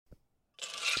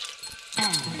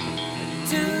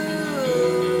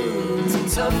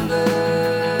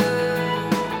tumblers.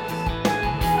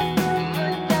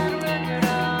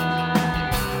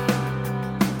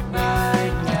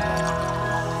 Right now.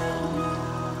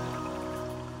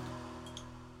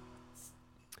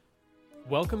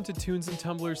 Welcome to Tunes and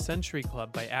Tumblers Century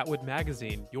Club by Atwood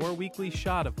Magazine, your weekly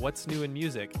shot of what's new in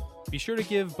music. Be sure to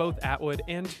give both Atwood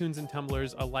and Tunes and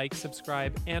Tumblers a like,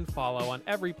 subscribe, and follow on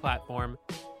every platform.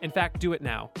 In fact, do it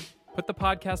now. Put the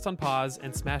podcast on pause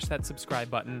and smash that subscribe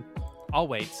button. I'll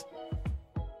wait.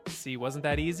 See, wasn't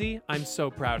that easy? I'm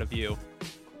so proud of you.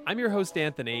 I'm your host,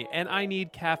 Anthony, and I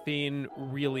need caffeine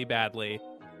really badly.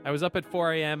 I was up at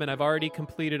 4 a.m. and I've already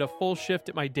completed a full shift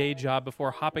at my day job before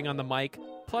hopping on the mic.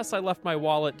 Plus, I left my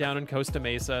wallet down in Costa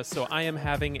Mesa, so I am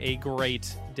having a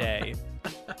great day.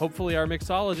 Hopefully, our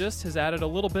mixologist has added a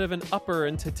little bit of an upper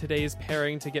into today's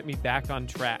pairing to get me back on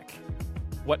track.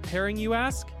 What pairing, you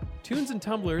ask? Tunes and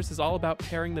Tumblers is all about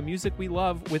pairing the music we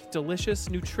love with delicious,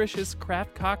 nutritious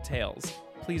craft cocktails.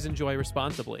 Please enjoy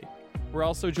responsibly. We're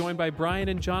also joined by Brian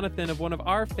and Jonathan of one of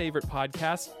our favorite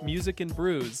podcasts, Music and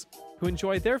Brews, who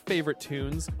enjoy their favorite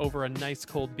tunes over a nice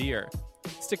cold beer.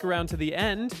 Stick around to the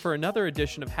end for another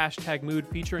edition of Hashtag Mood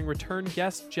featuring return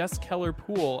guest Jess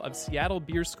Keller-Poole of Seattle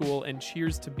Beer School and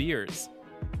Cheers to Beers.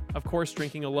 Of course,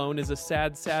 drinking alone is a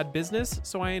sad, sad business,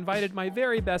 so I invited my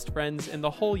very best friends in the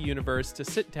whole universe to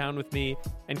sit down with me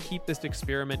and keep this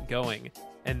experiment going.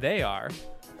 And they are...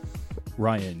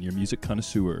 Ryan, your music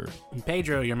connoisseur. And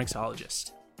Pedro, your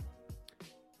mixologist.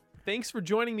 Thanks for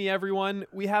joining me, everyone.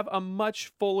 We have a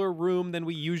much fuller room than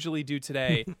we usually do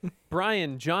today.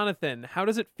 Brian, Jonathan, how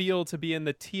does it feel to be in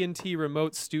the TNT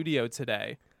remote studio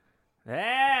today?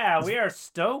 Yeah, we are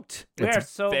stoked. We are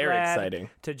so very glad exciting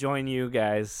to join you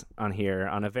guys on here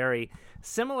on a very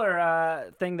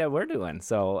similar thing that we're doing.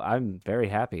 So I'm very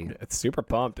happy. It's super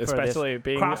pumped, for especially this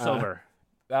being crossover.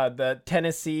 The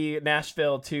Tennessee,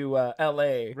 Nashville to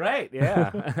L.A. Right,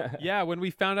 yeah. Yeah, when we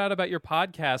found out about your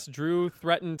podcast, Drew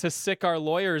threatened to sick our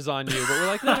lawyers on you, but we're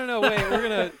like, no,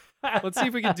 wait, let's see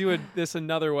if we can do this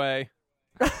another way.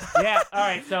 Yeah, all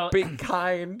right, so Be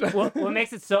kind. what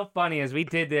makes it so funny is we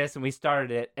did this and we started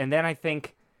it, and then I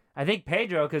think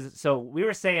Pedro, so we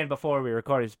were saying before we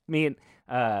recorded, me and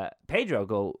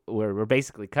Pedro we're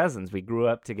basically cousins. We grew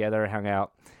up together, hung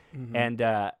out, and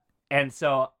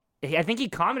so I think he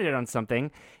commented on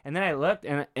something, and then I looked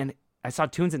and I saw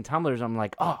Tunes and Tumblers. I'm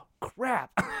like, oh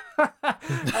crap! I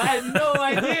had no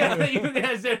idea that you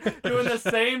guys are doing the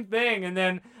same thing. And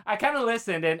then I kind of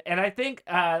listened, and I think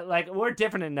we're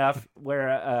different enough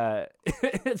where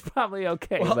it's probably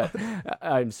okay. Well, but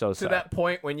I'm so sorry. To that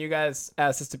point when you guys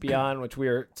asked us to be on, which we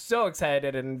were so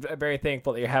excited and very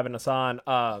thankful that you're having us on.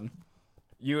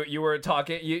 You were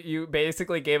talking, you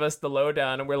basically gave us the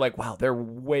lowdown, and we're like, wow, they're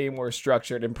way more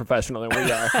structured and professional than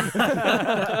we are.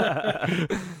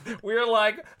 We were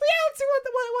like, yeah, let's see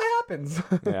what happens.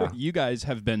 Yeah. You guys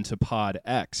have been to Pod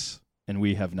X, and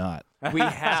we have not. We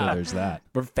have. So there's that.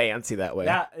 We're fancy that way.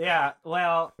 That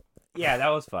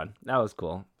was fun. That was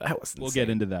cool. That was We'll insane. get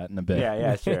into that in a bit.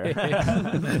 Yeah, sure.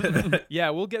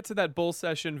 Yeah, we'll get to that bull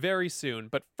session very soon,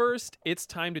 but first, it's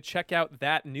time to check out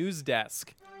that news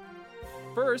desk.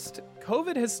 First,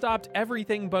 COVID has stopped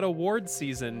everything but awards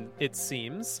season, it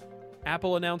seems.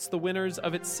 Apple announced the winners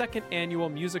of its second annual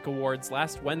music awards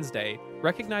last Wednesday,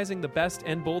 recognizing the best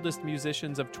and boldest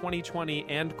musicians of 2020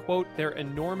 and, quote, their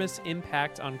enormous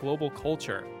impact on global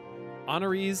culture.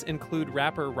 Honorees include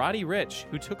rapper Roddy Ricch,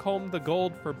 who took home the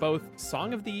gold for both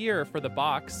Song of the Year for The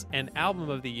Box and Album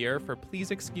of the Year for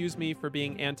Please Excuse Me for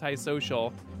Being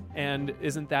Antisocial, and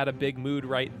Isn't That a Big Mood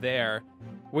Right There,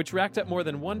 which racked up more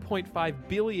than 1.5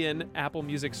 billion Apple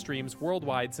Music streams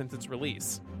worldwide since its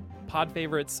release. Pod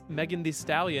favorites Megan Thee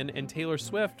Stallion and Taylor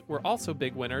Swift were also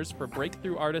big winners for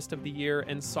Breakthrough Artist of the Year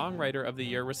and Songwriter of the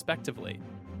Year, respectively.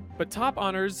 But top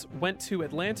honors went to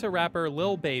Atlanta rapper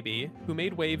Lil Baby, who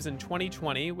made waves in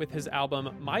 2020 with his album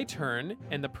My Turn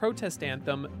and the protest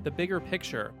anthem The Bigger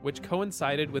Picture, which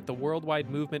coincided with the worldwide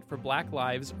movement for Black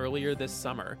Lives earlier this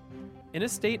summer. In a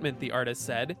statement, the artist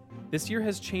said, "This year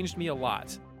has changed me a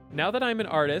lot. Now that I'm an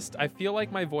artist, I feel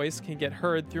like my voice can get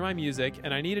heard through my music,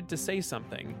 and I needed to say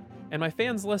something. And my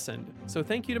fans listened. So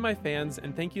thank you to my fans,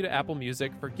 and thank you to Apple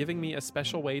Music for giving me a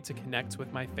special way to connect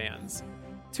with my fans."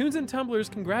 Tunes and Tumblers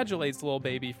congratulates Lil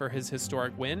Baby for his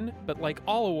historic win, but like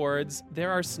all awards,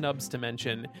 there are snubs to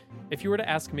mention. If you were to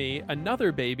ask me,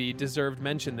 another baby deserved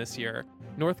mention this year.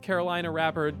 North Carolina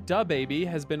rapper DaBaby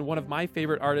has been one of my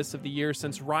favorite artists of the year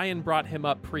since Ryan brought him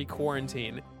up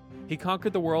pre-quarantine. He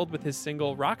conquered the world with his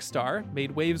single Rockstar,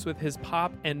 made waves with his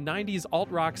pop and 90s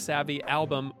alt-rock savvy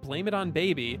album Blame It on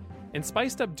Baby, and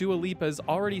spiced up Dua Lipa's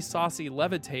already saucy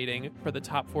Levitating for the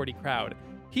top 40 crowd.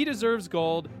 He deserves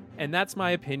gold, and that's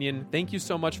my opinion. Thank you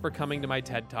so much for coming to my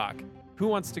TED Talk. Who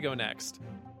wants to go next?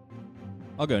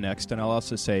 I'll go next, and I'll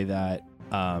also say that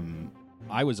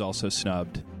I was also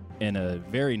snubbed in a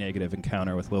very negative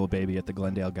encounter with Lil Baby at the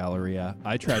Glendale Galleria.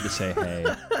 I tried to say hey.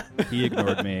 He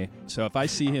ignored me. So if I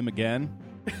see him again,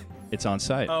 it's on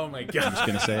site. Oh my god! I'm just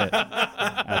going to say it.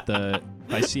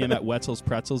 If I see him at Wetzel's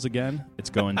Pretzels again, it's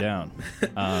going down.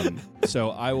 So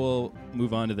I will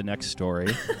move on to the next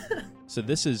story. So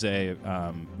this is a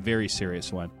very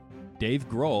serious one. Dave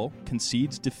Grohl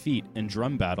concedes defeat in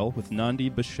drum battle with Nandi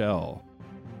Bushell.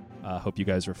 Hope you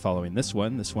guys are following this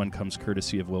one. This one comes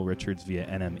courtesy of Will Richards via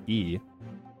NME.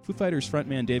 Foo Fighters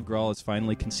frontman Dave Grohl has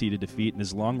finally conceded defeat in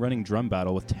his long-running drum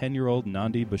battle with 10-year-old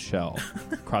Nandi Bushell.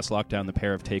 Across lockdown, the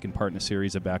pair have taken part in a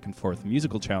series of back-and-forth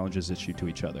musical challenges issued to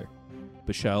each other.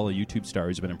 Bushell, a YouTube star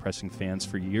who's been impressing fans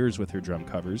for years with her drum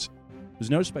covers,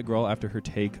 was noticed by Grohl after her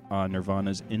take on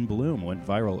Nirvana's In Bloom went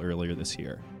viral earlier this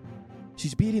year.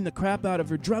 "She's beating the crap out of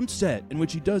her drum set, and when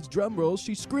she does drum rolls,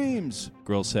 she screams,"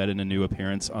 Grohl said in a new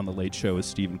appearance on The Late Show with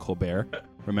Stephen Colbert,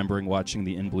 remembering watching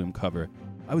the In Bloom cover.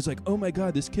 "I was like, oh my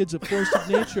god, this kid's a force of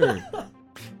nature."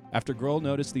 After Grohl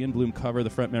noticed the In Bloom cover, the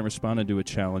frontman responded to a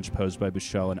challenge posed by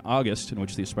Bushell in August, in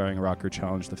which the aspiring rocker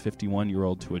challenged the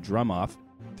 51-year-old to a drum-off.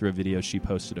 Through a video, she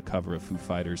posted a cover of Foo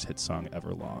Fighters' hit song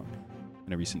Everlong.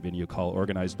 In a recent video call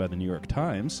organized by the New York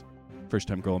Times, first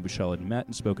time Grohl and Bushell had met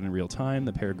and spoken in real time,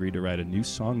 the pair agreed to write a new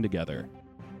song together.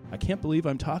 "I can't believe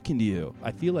I'm talking to you.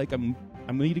 I feel like I'm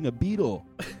eating a beetle,"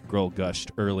 Grohl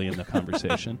gushed early in the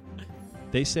conversation.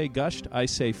 They say gushed, I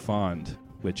say fawned,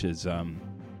 which is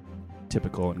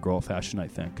typical in Grohl fashion, I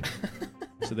think.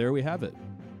 So there we have it.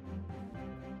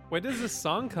 When does this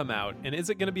song come out, and is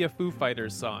it going to be a Foo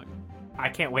Fighters song? I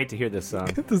can't wait to hear this song.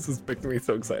 This is making me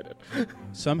so excited.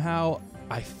 Somehow,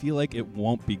 I feel like it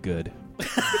won't be good. but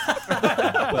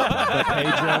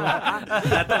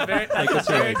Pedro, take us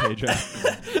away, Pedro.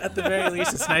 At the very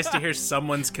least, it's nice to hear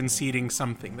someone's conceding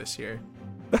something this year.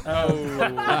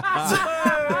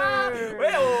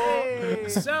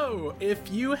 So,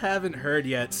 if you haven't heard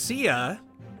yet, Sia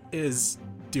is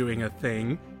doing a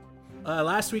thing.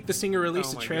 Last week, the singer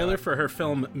released a trailer for her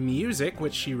film Music,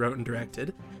 which she wrote and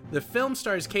directed. The film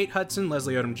stars Kate Hudson,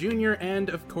 Leslie Odom Jr., and,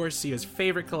 of course, Sia's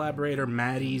favorite collaborator,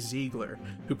 Maddie Ziegler,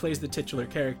 who plays the titular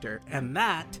character. And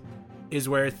that is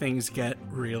where things get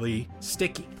really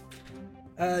sticky.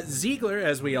 Ziegler,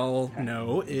 as we all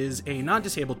know, is a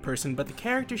non-disabled person, but the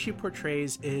character she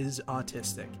portrays is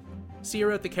autistic. Sia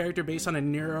wrote the character based on a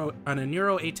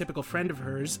neuroatypical friend of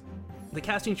hers. The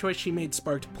casting choice she made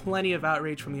sparked plenty of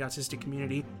outrage from the autistic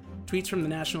community. Tweets from the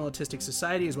National Autistic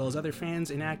Society, as well as other fans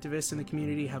and activists in the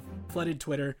community, have flooded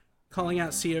Twitter, calling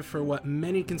out Sia for what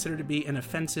many consider to be an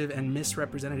offensive and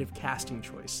misrepresentative casting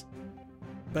choice.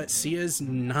 But Sia's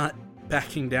not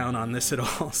backing down on this at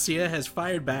all. Sia has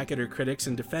fired back at her critics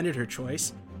and defended her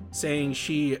choice, saying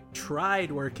she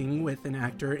tried working with an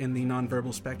actor in the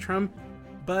nonverbal spectrum,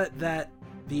 but that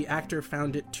the actor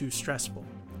found it too stressful.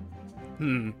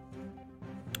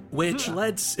 Which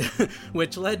led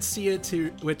Sia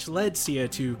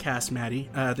to cast Maddie.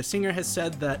 The singer has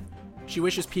said that she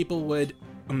wishes people would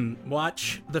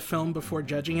watch the film before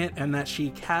judging it, and that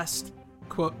she cast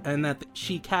quote 13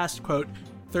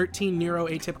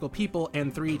 neuroatypical people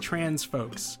and 3 trans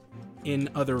folks in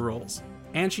other roles.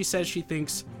 And she says she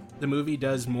thinks the movie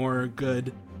does more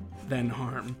good than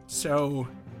harm. So,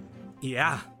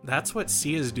 yeah, that's what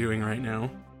Sia's doing right now.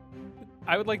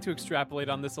 I would like to extrapolate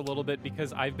on this a little bit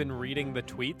because I've been reading the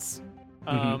tweets.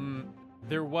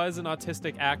 There was an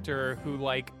autistic actor who,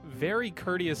 very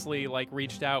courteously,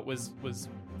 reached out, was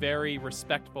very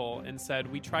respectful, and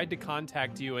said, "We tried to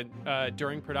contact you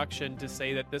during production to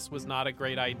say that this was not a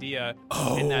great idea,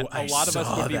 and that a lot of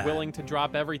us would be willing to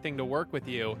drop everything to work with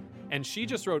you." And she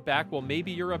just wrote back, "Well,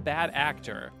 maybe you're a bad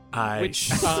actor," which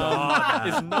is not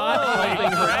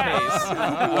helping her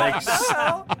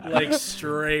case.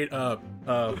 Straight up.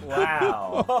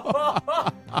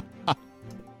 Wow.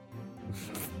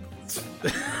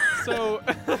 So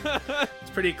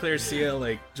It's pretty clear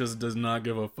Sia just does not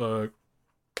give a fuck.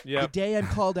 yeah. The day I'm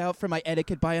called out for my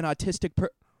etiquette by an autistic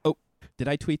Oh, did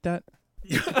I tweet that?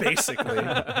 Basically.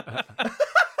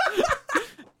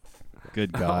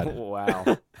 Good God.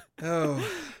 Wow.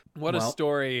 Oh. What a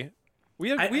story.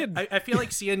 I feel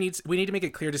like we need to make it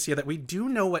clear to Sia that we do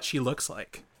know what she looks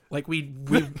like.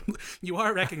 You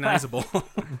are recognizable.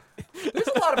 There's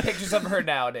a lot of pictures of her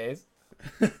nowadays.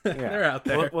 They're out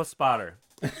there. We'll spot her.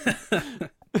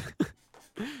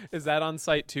 Is that on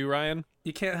site too, Ryan?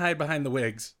 You can't hide behind the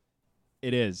wigs.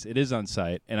 It is on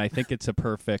site, and I think it's a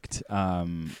perfect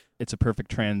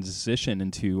transition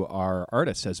into our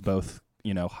artists as both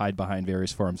hide behind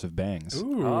various forms of bangs.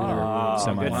 Ooh. Oh,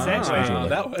 Semi- good Wow. segue.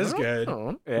 That was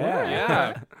good.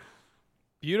 Yeah.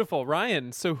 Beautiful.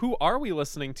 Ryan, so who are we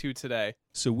listening to today?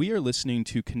 So we are listening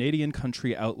to Canadian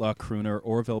country outlaw crooner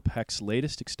Orville Peck's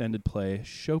latest extended play,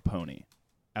 Show Pony,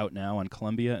 out now on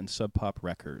Columbia and Sub Pop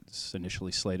Records.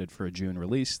 Initially slated for a June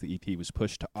release, the EP was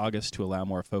pushed to August to allow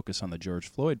more focus on the George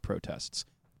Floyd protests.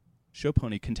 Show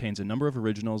Pony contains a number of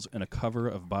originals and a cover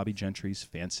of Bobby Gentry's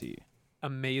Fancy.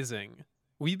 Amazing.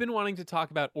 We've been wanting to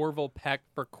talk about Orville Peck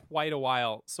for quite a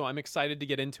while, so I'm excited to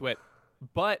get into it.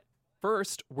 But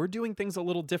first, we're doing things a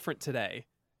little different today.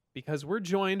 Because we're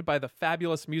joined by the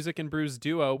fabulous Music and Brews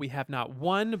duo, we have not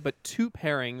one, but two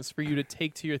pairings for you to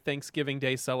take to your Thanksgiving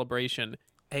Day celebration.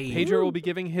 Hey. Pedro will be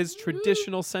giving his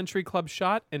traditional Century Club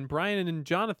shot, and Brian and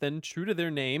Jonathan, true to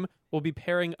their name, will be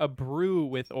pairing a brew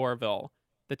with Orville,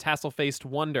 the tassel-faced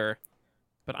wonder.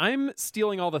 But I'm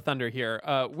stealing all the thunder here.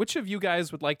 Which of you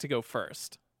guys would like to go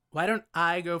first? Why don't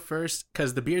I go first?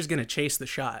 Because the beer's going to chase the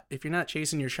shot. If you're not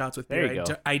chasing your shots with There beer, you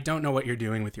go. I don't know what you're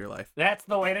doing with your life. That's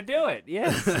the way to do it.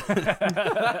 Yes.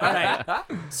 All right.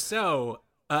 So,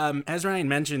 as Ryan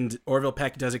mentioned, Orville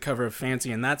Peck does a cover of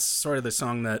Fancy, and that's sort of the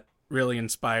song that really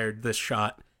inspired this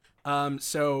shot.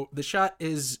 So the shot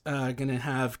is going to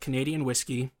have Canadian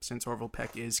whiskey, since Orville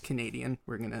Peck is Canadian.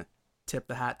 We're going to tip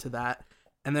the hat to that.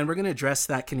 And then we're going to dress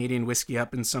that Canadian whiskey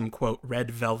up in some, quote, red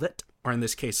velvet, or in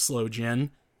this case, sloe gin.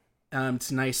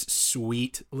 It's a nice,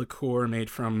 sweet liqueur made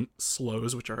from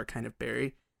sloes, which are a kind of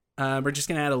berry. We're just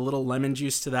going to add a little lemon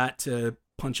juice to that to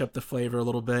punch up the flavor a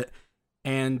little bit.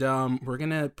 And we're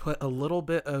going to put a little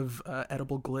bit of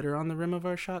edible glitter on the rim of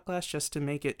our shot glass just to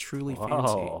make it truly fancy.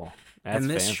 Whoa, that's And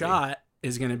this fancy. shot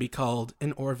is going to be called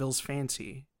an Orville's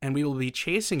Fancy. And we will be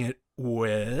chasing it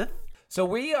with... So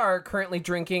we are currently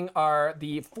drinking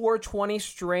the 420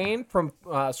 strain from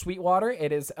Sweetwater.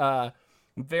 It is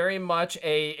very much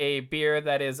a beer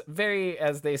that is very,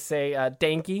 as they say,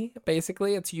 danky.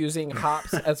 Basically, it's using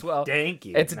hops as well.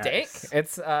 Danky. It's Nice. dank.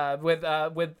 It's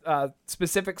with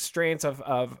specific strains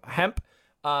of hemp.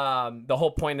 The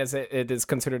whole point is it is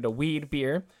considered a weed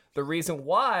beer. The reason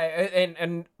why,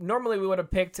 and normally we would have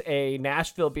picked a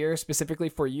Nashville beer specifically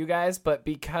for you guys, but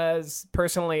because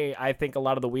personally I think a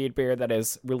lot of the weed beer that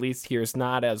is released here is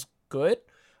not as good,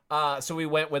 so we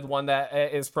went with one that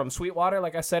is from Sweetwater,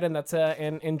 like I said, and that's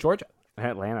in Georgia.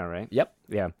 Atlanta, right? Yep.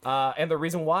 Yeah. And the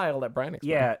reason why, I'll let Brian explain.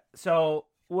 Yeah. So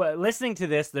listening to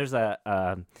this, there's like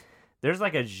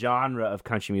a genre of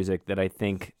country music that I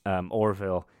think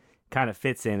Orville kind of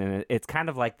fits in, and it's kind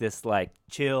of like this like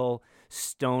chill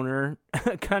stoner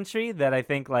country that I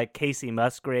think like Casey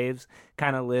Musgraves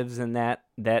kind of lives in that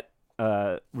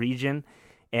region.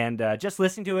 And just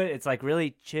listening to it, it's like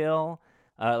really chill,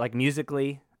 like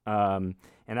musically. And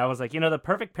I was like, the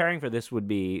perfect pairing for this would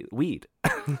be weed.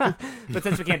 But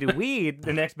since we can't do weed,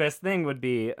 the next best thing would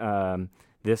be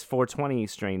this 420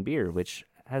 strain beer, which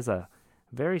has a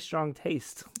very strong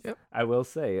taste, Yep. I will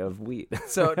say, of weed.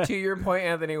 So to your point,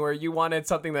 Anthony, where you wanted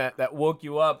something that woke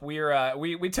you up, we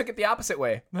took it the opposite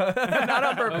way, not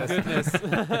on Oh, purpose. goodness.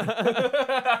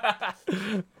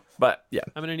 But yeah,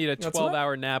 I'm going to need a That's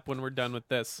 12-hour nap when we're done with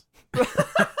this.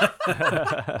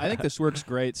 I think this works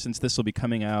great since this will be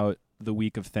coming out the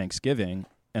week of Thanksgiving.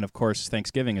 And of course,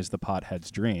 Thanksgiving is the pothead's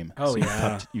dream. Oh, So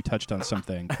yeah. you touched on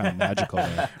something kind of magical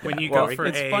there. When you Well, go for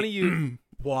it's a funny you...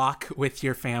 walk with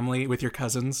your family, with your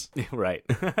cousins. Right.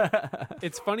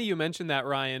 It's funny you mentioned that,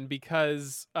 Ryan,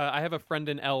 because I have a friend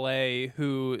in LA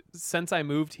who, since I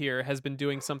moved here, has been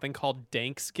doing something called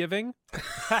Danksgiving,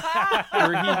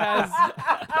 where he has.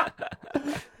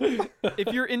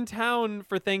 If you're in town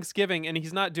for Thanksgiving, and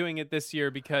he's not doing it this year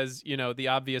because the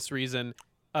obvious reason,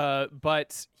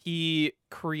 but he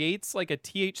creates like a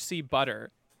THC butter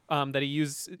that he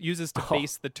uses to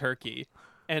baste the turkey,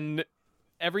 and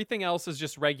everything else is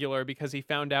just regular because he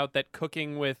found out that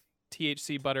cooking with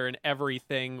THC butter and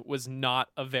everything was not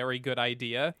a very good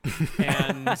idea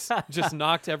and just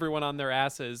knocked everyone on their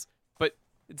asses. But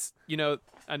it's,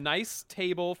 a nice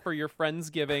table for your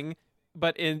Friendsgiving,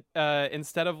 but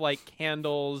instead of like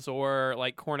candles or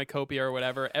like cornucopia or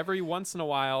whatever, every once in a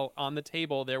while on the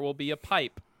table there will be a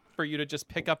pipe for you to just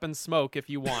pick up and smoke if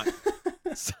you want.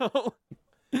 So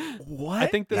what? I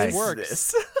think this Nice.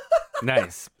 works.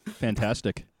 Nice.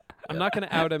 Fantastic. I'm not going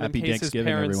to out him Happy in case his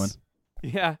Thanksgiving, parents. everyone.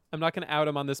 Yeah, I'm not going to out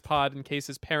him on this pod in case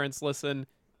his parents listen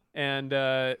and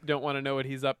don't want to know what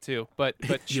he's up to. But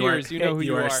cheers, you know who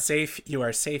you are. Safe. You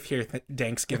are safe here,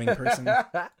 Thanksgiving person.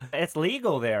 It's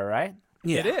legal there, right?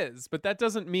 Yeah. It is, but that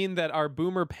doesn't mean that our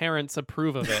boomer parents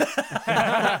approve of it.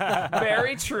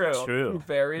 Very true. True.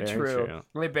 Very Very true. true.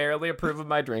 They barely approve of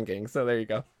my drinking, so there you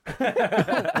go.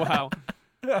 Wow.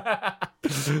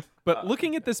 But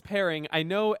looking at this pairing, I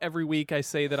know every week I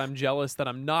say that I'm jealous that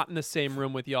I'm not in the same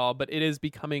room with y'all, but it is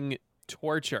becoming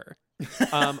torture.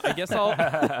 I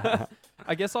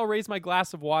guess I'll raise my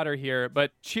glass of water here,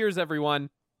 but cheers, everyone.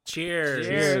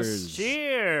 Cheers.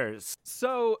 Cheers.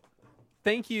 So,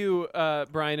 thank you,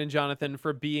 Brian and Jonathan,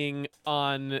 for being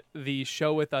on the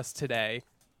show with us today.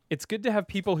 It's good to have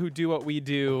people who do what we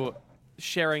do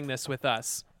sharing this with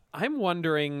us. I'm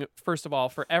wondering, first of all,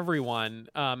 for everyone,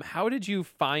 how did you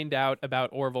find out about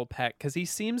Orville Peck? Because he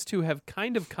seems to have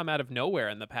kind of come out of nowhere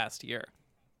in the past year.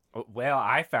 Well,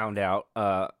 I found out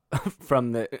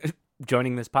from the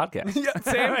joining this podcast. Yeah,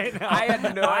 same. I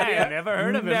had no idea. I had never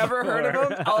heard of him. Never heard of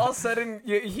before. him. All of a sudden,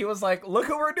 he was like, "Look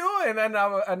what we're doing," and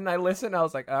I listened. I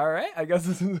was like, "All right, I guess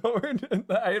this is what we're doing."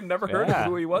 I have never heard of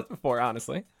who he was before,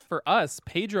 honestly. For us,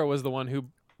 Pedro was the one who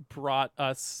brought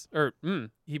us,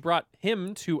 he brought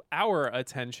him to our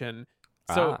attention.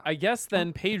 So I guess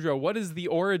then, Pedro, what is the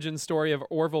origin story of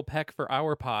Orville Peck for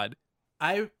our pod?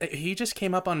 He just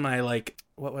came up on my, like,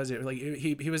 what was it? Like,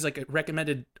 he was like a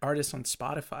recommended artist on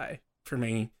Spotify for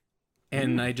me.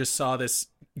 And I just saw this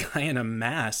guy in a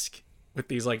mask with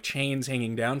these like chains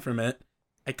hanging down from it.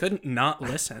 I couldn't not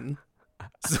listen.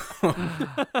 So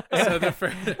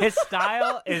His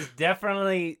style is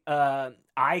definitely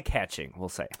eye-catching, we'll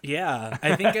say. Yeah,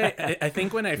 I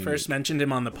think when I first mentioned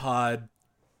him on the pod,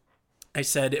 I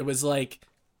said it was like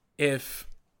if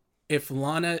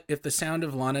the sound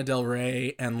of Lana Del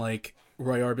Rey and like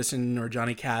Roy Orbison or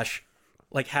Johnny Cash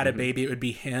like had a baby, it would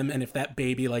be him, and if that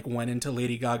baby like went into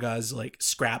Lady Gaga's like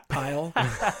scrap pile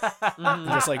and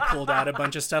just like pulled out a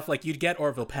bunch of stuff, like you'd get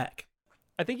Orville Peck.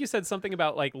 I think you said something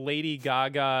about like Lady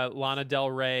Gaga, Lana Del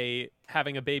Rey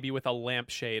having a baby with a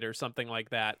lampshade or something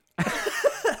like that.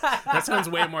 That sounds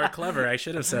way more clever. I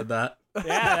should have said that.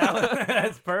 Yeah,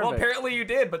 that's perfect. Well, apparently you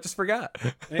did, but just forgot.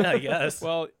 Yeah, I guess.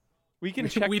 Well, we can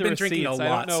check We've the been drinking a receipts.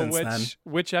 lot I don't know since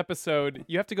which episode.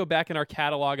 You have to go back in our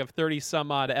catalog of 30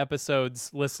 some odd episodes,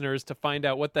 listeners, to find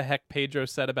out what the heck Pedro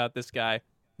said about this guy.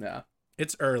 Yeah,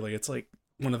 it's early. It's like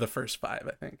one of the first 5,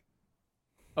 I think.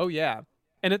 Oh yeah.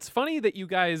 And it's funny that you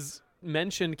guys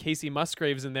mentioned Casey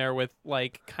Musgraves in there with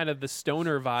like kind of the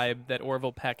stoner vibe that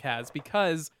Orville Peck has,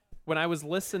 because when I was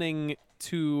listening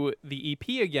to the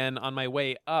EP again on my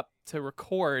way up to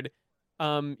record,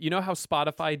 you know how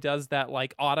Spotify does that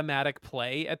like automatic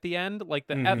play at the end? Like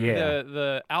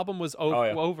the album was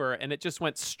over and it just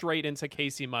went straight into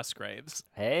Casey Musgraves.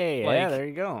 Hey, Like, yeah, there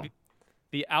you go.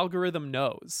 The algorithm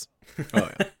knows.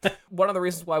 One of the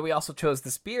reasons why we also chose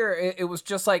this beer, it was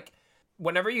just like,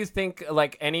 whenever you think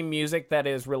like any music that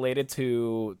is related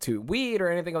to weed or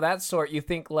anything of that sort, you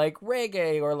think like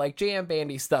reggae or like jam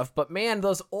bandy stuff. But man,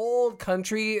 those old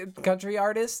country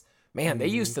artists, man, they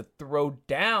used to throw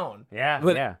down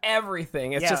with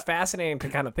everything. It's just fascinating to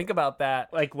kind of think about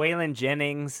that. Like Waylon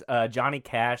Jennings, Johnny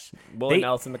Cash, Willie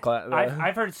Nelson,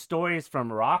 I've heard stories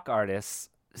from rock artists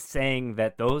saying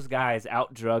that those guys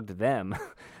outdrugged them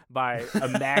by a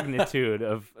magnitude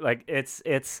of like it's.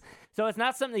 So it's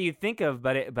not something you think of,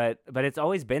 but it's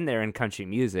always been there in country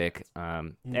music.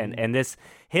 And this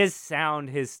his sound,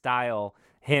 his style,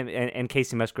 him and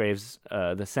Casey Musgraves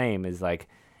the same is like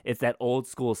it's that old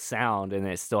school sound, and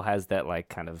it still has that like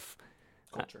kind of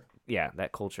culture.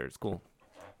 That culture. It's cool.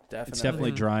 Definitely. It's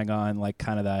definitely drawing on like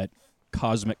kind of that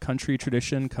cosmic country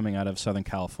tradition coming out of Southern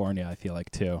California, I feel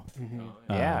like too.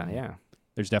 Yeah.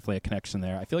 There's definitely a connection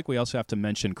there. I feel like we also have to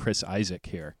mention Chris Isaak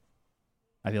here.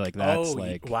 I feel like that's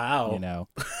wow. You know,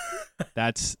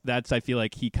 that's I feel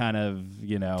like he kind of,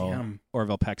 you know, Damn.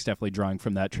 Orville Peck's definitely drawing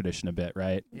from that tradition a bit,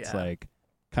 right? Yeah. It's like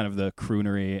kind of the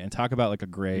croonery, and talk about like a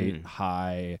great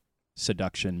high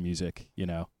seduction music, you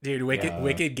know. Dude,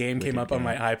 Wicked Game came up on Game.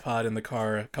 my iPod in the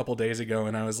car a couple days ago,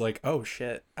 and I was like, oh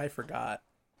shit, I forgot.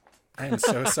 I am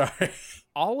so sorry.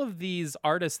 All of these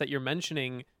artists that you're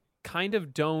mentioning kind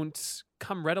of don't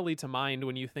come readily to mind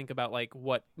when you think about like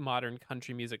what modern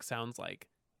country music sounds like.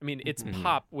 I mean, it's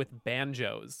pop with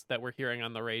banjos that we're hearing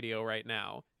on the radio right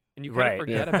now. And you kind of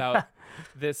forget about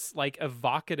this like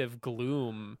evocative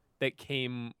gloom that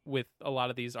came with a lot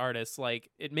of these artists.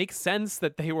 Like, it makes sense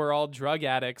that they were all drug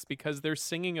addicts because they're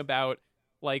singing about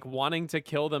like wanting to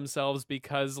kill themselves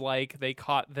because like they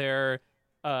caught their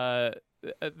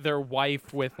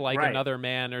wife with like another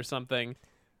man or something.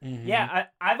 Mm-hmm. Yeah,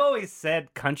 I've always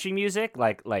said country music,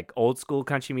 like old school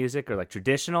country music or like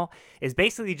traditional, is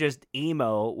basically just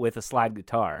emo with a slide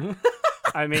guitar.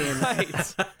 I mean,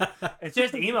 it's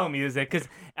just emo music. Because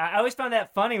I always found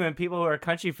that funny when people who are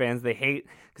country fans, they hate,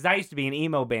 because I used to be in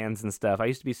emo bands and stuff. I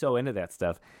used to be so into that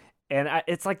stuff. And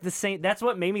it's like the same. That's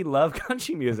what made me love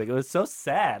country music. It was so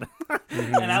sad,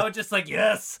 and I was just like,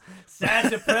 yes,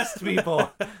 sad, depressed people.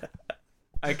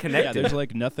 I connected. Yeah, there's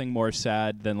like nothing more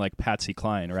sad than like Patsy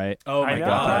Cline, right? Oh my I know. Like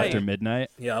god. After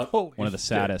Midnight. Yeah. One of the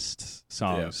saddest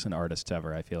songs and artists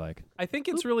ever, I feel like. I think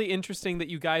it's really interesting that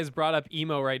you guys brought up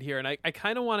emo right here, and I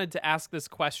kind of wanted to ask this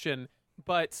question,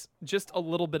 but just a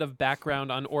little bit of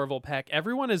background on Orville Peck.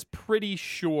 Everyone is pretty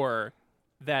sure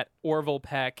that Orville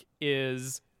Peck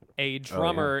is a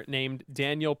drummer named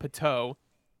Daniel Pateau,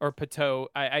 or Pateau.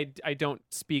 I don't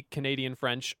speak Canadian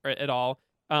French at all.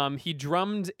 He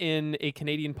drummed in a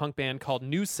Canadian punk band called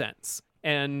New Sense,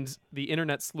 and the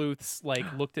internet sleuths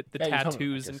looked at the Yeah, you told me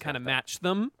tattoos about and this kind of stuff. matched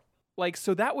them.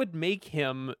 So that would make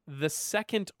him the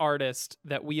second artist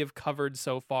that we have covered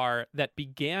so far that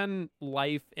began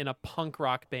life in a punk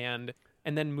rock band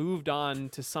and then moved on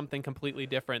to something completely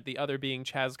different, the other being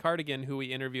Chaz Cardigan, who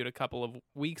we interviewed a couple of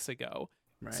weeks ago.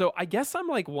 Right. So I guess I'm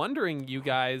wondering, you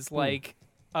guys,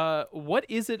 what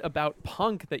is it about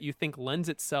punk that you think lends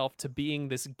itself to being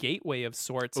this gateway of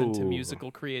sorts into Ooh. musical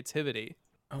creativity?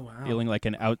 Oh wow. Feeling like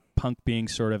punk being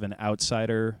sort of an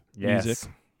outsider music.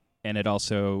 And it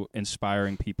also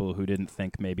inspiring people who didn't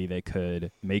think maybe they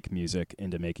could make music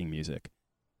into making music.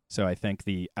 So I think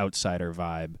the outsider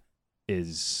vibe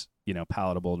is,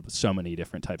 palatable to so many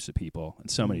different types of people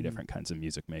and so many different kinds of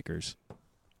music makers.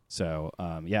 So,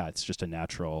 it's just a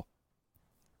natural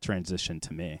transition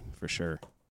to me, for sure.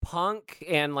 Punk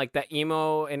and like that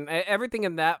emo and everything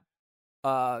in that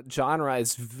genre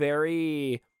is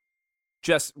very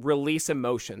just release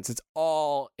emotions. It's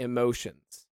all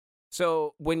emotions.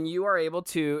 So when you are able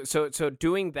to, so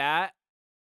doing that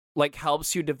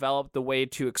helps you develop the way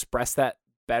to express that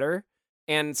better.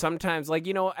 And sometimes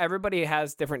everybody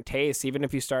has different tastes. Even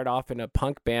if you start off in a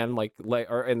punk band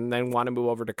and then want to move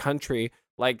over to country,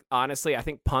 honestly, I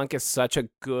think punk is such a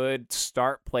good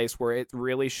start place where it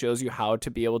really shows you how to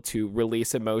be able to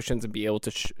release emotions and be able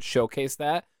to showcase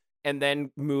that, and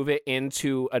then move it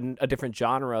into a different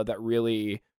genre that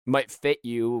really might fit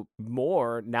you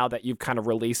more now that you've kind of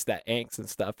released that angst and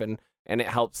stuff, and it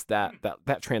helps that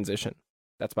transition.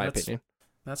 That's my opinion.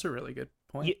 That's a really good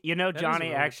point. You know, That is a Johnny,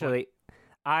 really good actually,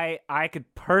 I could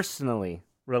personally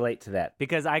relate to that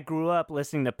because I grew up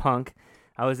listening to punk.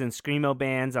 I was in screamo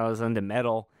bands. I was into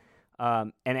metal.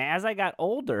 And as I got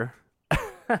older,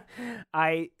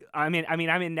 I mean,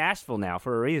 I'm in Nashville now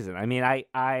for a reason. I mean,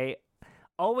 I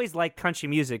always liked country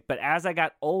music, but as I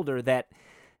got older, that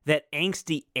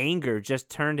angsty anger just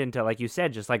turned into, like you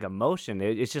said, just like emotion.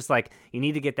 It's just like you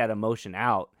need to get that emotion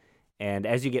out. And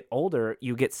as you get older,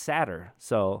 you get sadder.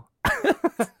 So,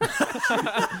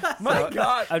 My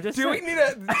God, I'm just do we saying. need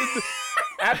a?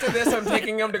 After this, I'm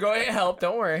taking him to go get help.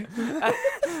 Don't worry.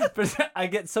 But I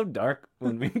get so dark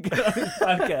when we get on this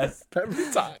podcast.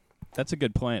 Every time. That's a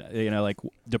good point.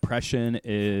 Depression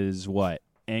is what?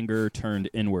 Anger turned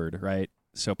inward, right?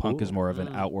 So punk is more of an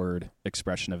outward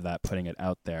expression of that, putting it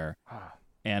out there.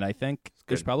 And I think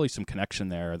there's probably some connection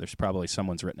there. There's probably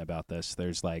someone's written about this.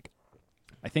 There's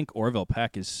I think Orville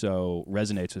Peck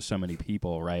resonates with so many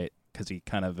people, right? Because he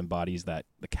kind of embodies the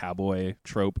cowboy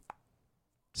trope.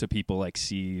 So people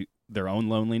see their own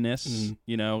loneliness,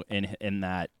 in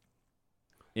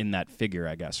that figure,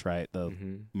 I guess, right? The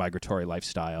migratory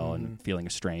lifestyle and feeling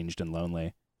estranged and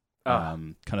lonely,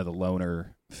 kind of the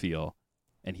loner feel.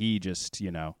 And he just,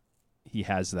 he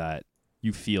has that.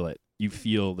 You feel it. You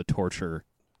feel the torture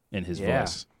in his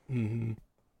voice. Mm-hmm.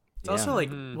 It's also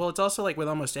it's also with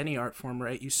almost any art form,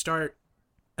 right? You start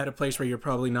at a place where you're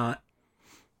probably not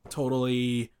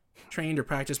totally trained or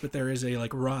practiced, but there is a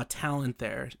raw talent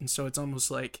there. And so it's almost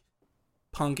like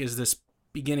punk is this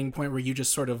beginning point where you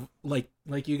just sort of like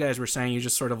you guys were saying, you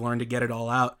just sort of learn to get it all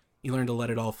out. You learn to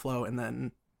let it all flow, and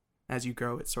then as you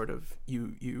grow, it's sort of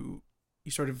you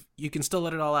can still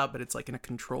let it all out, but it's in a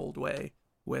controlled way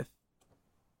with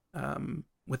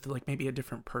maybe a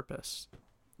different purpose.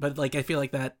 But I feel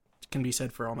like that can be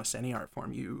said for almost any art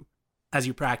form. As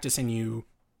you practice and you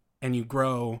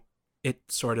grow, it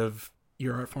sort of,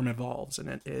 your art form evolves,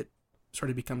 and it sort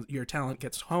of becomes, your talent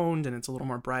gets honed and it's a little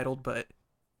more bridled, but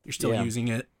you're still using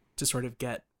it to sort of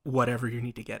get whatever you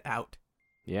need to get out.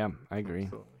 Yeah, I agree.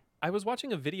 I was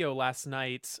watching a video last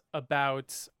night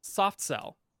about Soft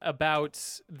Cell,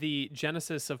 about the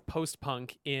genesis of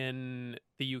post-punk in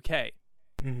the UK.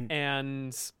 Mm-hmm.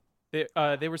 And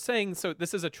they were saying, so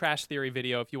this is a Trash Theory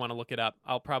video if you want to look it up.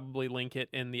 I'll probably link it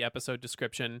in the episode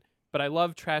description. But I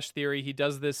love Trash Theory. He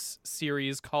does this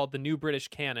series called The New British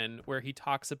Canon, where he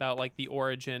talks about the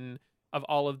origin of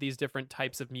all of these different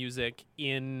types of music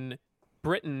in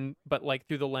Britain, but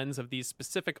through the lens of these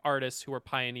specific artists who were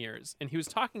pioneers. And he was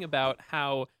talking about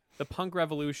how the punk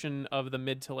revolution of the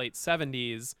mid to late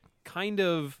 70s kind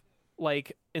of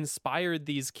like inspired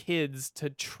these kids to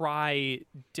try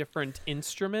different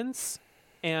instruments.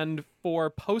 And for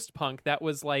post-punk, that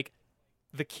was like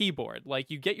the keyboard. Like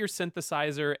you get your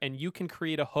synthesizer and you can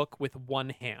create a hook with one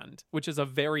hand, which is a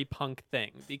very punk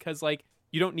thing because like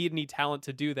you don't need any talent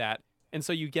to do that. And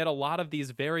so you get a lot of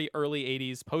these very early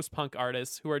 80s post-punk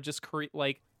artists who are just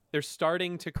like they're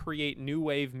starting to create new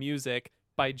wave music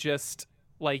by just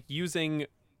like using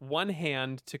one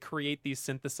hand to create these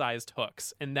synthesized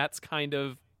hooks. And that's kind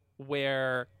of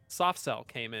where Soft Cell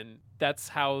came in. That's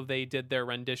how they did their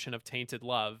rendition of Tainted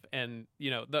Love. And, you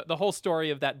know, the whole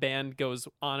story of that band goes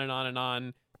on and on and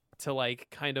on to like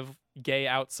kind of gay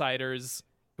outsiders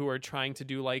who are trying to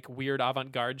do like weird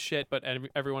avant-garde shit, but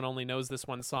everyone only knows this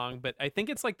one song. But I think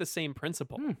it's like the same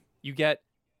principle. You get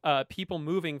people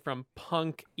moving from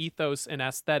punk ethos and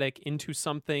aesthetic into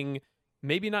something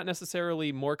maybe not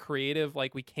necessarily more creative.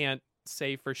 Like we can't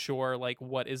say for sure like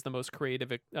what is the most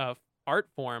creative art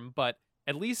form, but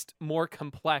at least more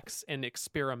complex and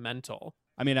experimental.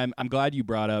 I mean, I'm glad you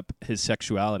brought up his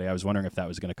sexuality. I was wondering if that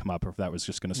was going to come up or if that was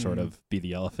just going to sort of be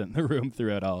the elephant in the room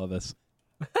throughout all of this.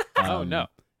 Oh no.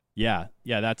 Yeah,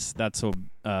 that's a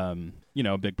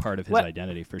a big part of his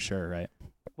identity for sure, right?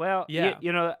 Well,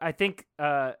 yeah. I think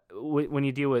when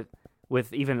you deal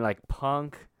with even like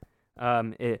punk,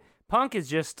 punk is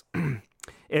just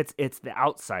it's the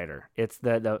outsider. It's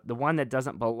the one that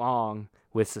doesn't belong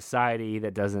with society,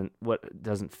 that doesn't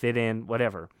fit in,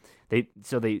 whatever.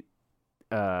 So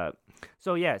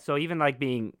even like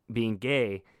being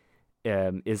gay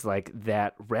is like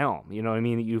that realm. You know what I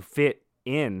mean? You fit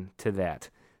into that.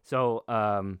 So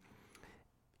I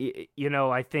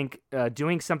think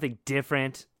doing something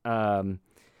different.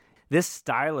 This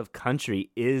style of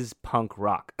country is punk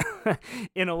rock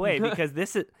in a way, because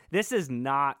this is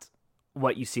not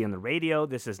what you see on the radio.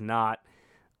 This is not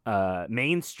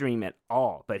mainstream at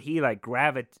all. But he like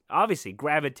obviously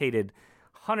gravitated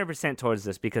 100% towards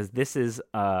this because this is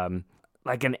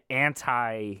like an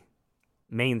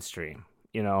anti-mainstream,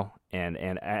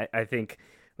 and I think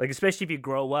like especially if you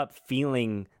grow up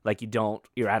feeling like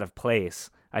you're out of place.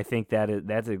 I think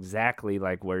that's exactly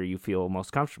like where you feel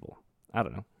most comfortable. I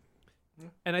don't know.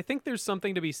 And I think there's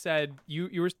something to be said.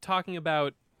 You were talking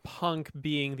about punk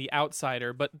being the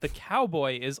outsider, but the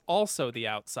cowboy is also the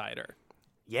outsider.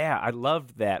 Yeah, I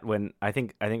loved that when I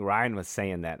think Ryan was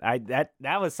saying that.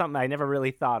 That was something I never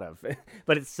really thought of,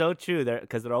 but it's so true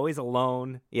because they're always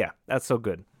alone. Yeah, that's so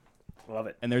good. Love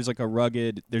it. And there's the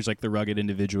rugged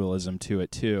individualism to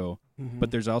it too,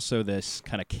 but there's also this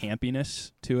kind of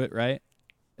campiness to it, right?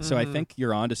 So I think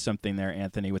you're onto something there,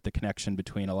 Anthony, with the connection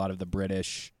between a lot of the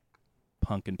British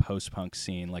punk and post-punk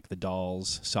scene, like the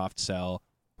Dolls, Soft Cell,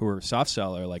 Soft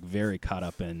Cell are like very caught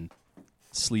up in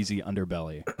sleazy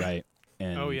underbelly, right?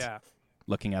 And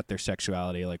looking at their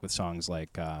sexuality, like with songs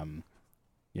like,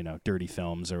 Dirty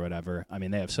Films or whatever. I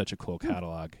mean, they have such a cool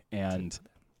catalog. And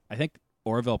I think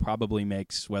Orville probably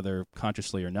makes, whether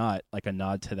consciously or not, like a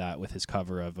nod to that with his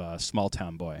cover of Small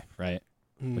Town Boy, right?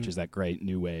 Which is that great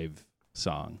new wave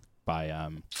song by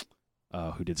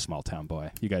who did Small Town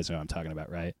Boy? You guys know what I'm talking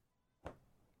about, right?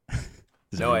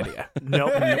 No idea.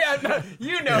 Nope.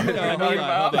 You know who I'm talking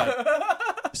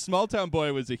about. Small Town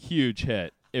Boy was a huge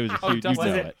hit. It was a huge. You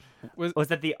know it. Was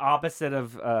that the opposite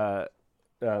of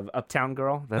Uptown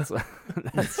Girl? That's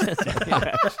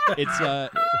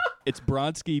it's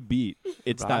Bronski beat.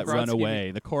 It's not Run Away.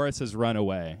 Beat. The chorus is Run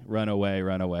Away, Run Away,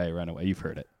 Run Away, Run Away. You've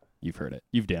heard it.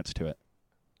 You've danced to it.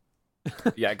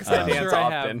 Yeah, because I dance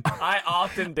often. I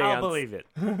often dance. I'll believe it.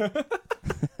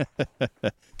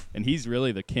 And he's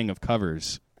really the king of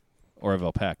covers,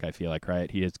 Orville Peck, I feel like,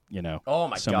 right? He is, oh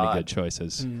my so God. many good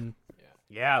choices.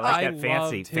 Yeah, I like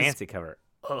that fancy cover.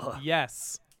 Ugh.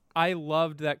 Yes, I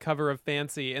loved that cover of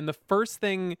Fancy. And the first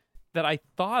thing that I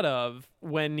thought of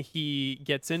when he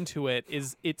gets into it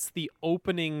is it's the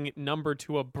opening number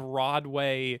to a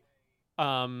Broadway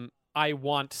I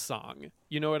Want song.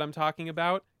 You know what I'm talking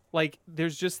about? Like,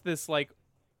 there's just this, like,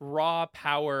 raw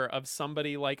power of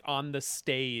somebody, like, on the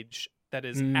stage that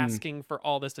is asking for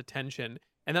all this attention.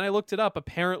 And then I looked it up.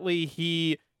 Apparently,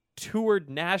 he toured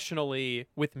nationally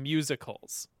with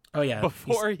musicals. Oh, yeah.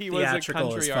 Before he was a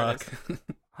country artist.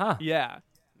 Huh. Yeah.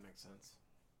 Makes sense.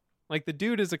 Like, the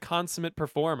dude is a consummate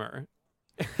performer.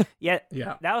 Yeah.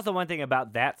 Yeah. That was the one thing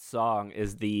about that song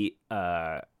is the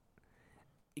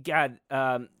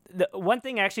the one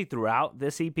thing actually throughout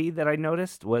this EP that I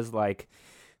noticed was like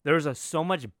there's so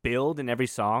much build in every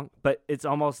song, but it's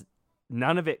almost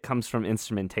none of it comes from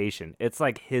instrumentation. It's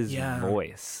like his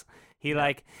voice. He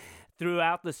like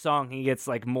throughout the song he gets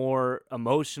like more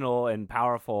emotional and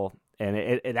powerful,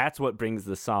 and that's what brings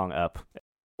the song up.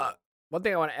 One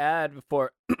thing I want to add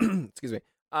before, excuse me,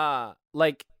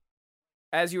 like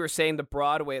as you were saying, the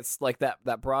Broadway, it's like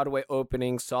that Broadway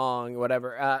opening song,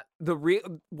 whatever.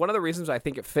 One of the reasons I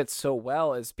think it fits so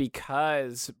well is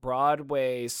because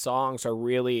Broadway songs are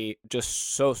really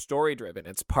just so story driven.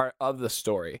 It's part of the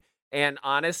story. And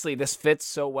honestly, this fits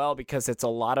so well because it's a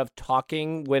lot of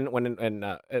talking when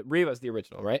Reva's the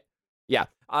original, right? Yeah.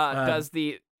 Does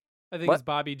the I think What? it's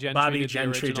Bobby Gentry. Bobby did the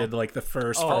Gentry original. did like the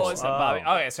first. Oh, version. is it Bobby?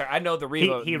 Okay, sorry. I know the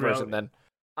Reva He version wrote then.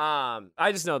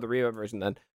 I just know the Reva version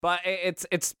then. But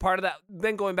it's part of that.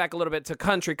 Then going back a little bit to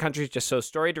country's just so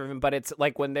story driven. But it's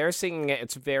like when they're singing it,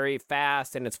 it's very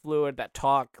fast and it's fluid. That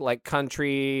talk like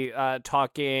country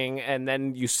talking, and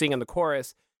then you sing in the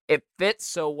chorus. It fits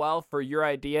so well for your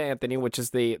idea, Anthony, which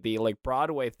is the like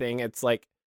Broadway thing. It's like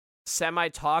semi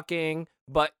talking,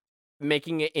 but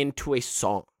making it into a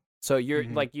song. So you're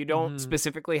like, you don't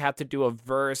specifically have to do a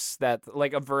verse that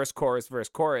like a verse, chorus.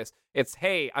 It's,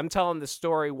 hey, I'm telling the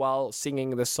story while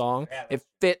singing the song. It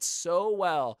fits so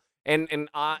well. And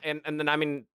then, I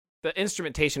mean, the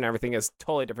instrumentation and everything is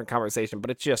totally different conversation, but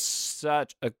it's just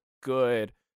such a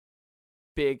good,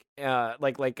 big,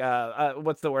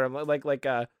 what's the word? Like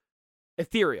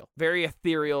ethereal, very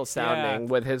ethereal sounding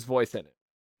with his voice in it.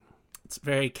 It's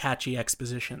very catchy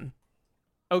exposition.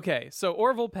 Okay, so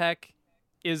Orville Peck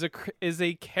is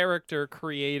a character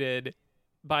created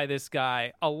by this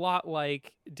guy, a lot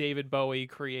like David Bowie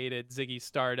created Ziggy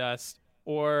Stardust,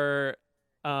 or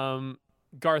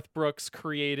Garth Brooks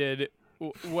created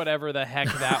whatever the heck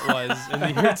that was in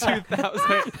the year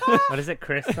 2000. What is it,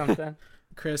 Chris something?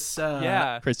 Chris.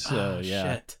 Yeah. Chris,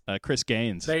 shit. Chris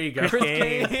Gaines. There you go. Chris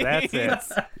Gaines, Gaines.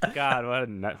 that's it. God,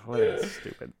 what a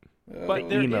stupid. But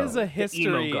there emo. is a The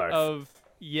history emo Garth.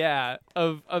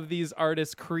 of these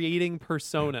artists creating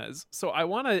personas. So I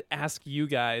want to ask you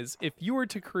guys, if you were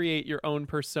to create your own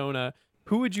persona,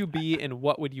 who would you be and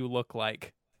what would you look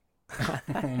like?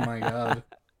 Oh my god.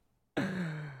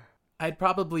 I'd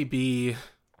probably be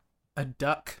a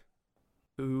duck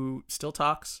who still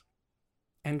talks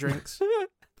and drinks.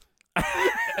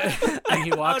 And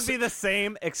he I walks. would be the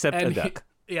same except a and duck.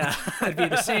 Yeah, I'd be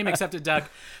the same except a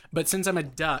duck. But since I'm a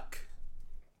duck,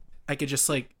 I could just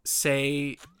like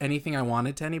say anything I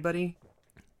wanted to anybody,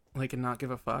 like, and not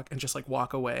give a fuck, and just like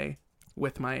walk away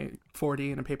with my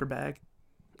 40 in a paper bag.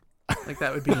 Like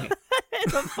that would be me.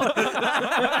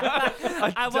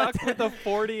 A duck with a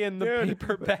 40 in the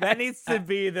paper bag. That needs to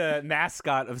be the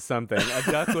mascot of something.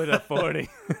 A duck with a 40.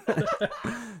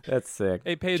 That's sick.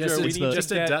 Hey Pedro, Just, we it's need just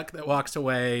to a get duck that walks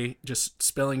away, just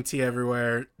spilling tea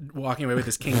everywhere, walking away with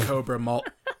his King Cobra malt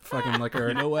fucking liquor.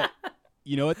 You know what?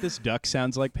 You know what this duck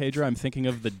sounds like, Pedro? I'm thinking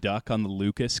of the duck on the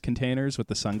Lucas containers with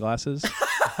the sunglasses.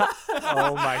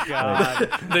 Oh my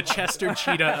god. The Chester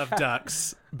Cheetah of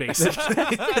ducks,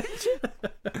 basically.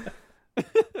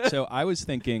 So I was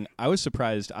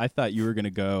surprised. I thought you were going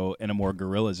to go in a more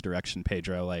Gorillaz direction,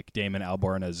 Pedro, like Damon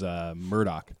Albarn as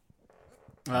Murdoch.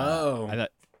 Oh.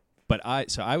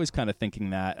 I was kind of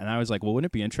thinking that, and I was like, well, wouldn't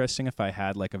it be interesting if I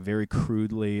had like a very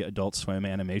crudely Adult Swim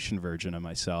animation version of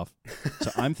myself?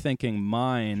 So I'm thinking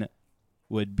mine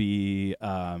would be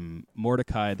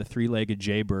Mordecai, the three-legged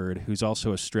jaybird, who's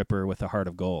also a stripper with a heart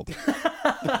of gold.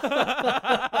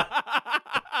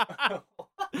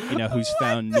 You know, who's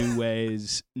found new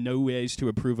ways to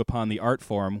improve upon the art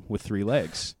form with three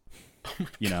legs.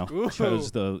 You know,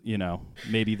 chose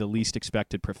maybe the least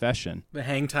expected profession. The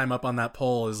hang time up on that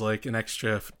pole is like an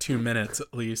extra 2 minutes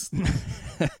at least.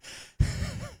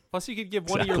 Plus, you could give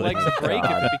one of your legs a break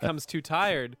if it becomes too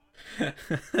tired.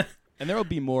 And there will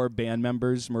be more band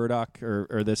members, Murdoch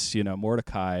or this,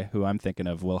 Mordecai, who I'm thinking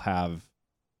of, will have.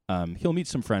 He'll meet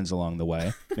some friends along the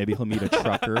way. Maybe he'll meet a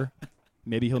trucker.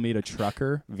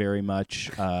 Very much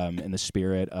in the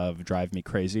spirit of "Drive Me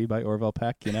Crazy" by Orville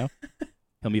Peck.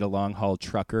 He'll meet a long-haul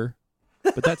trucker,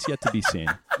 but that's yet to be seen.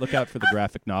 Look out for the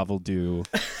graphic novel due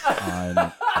on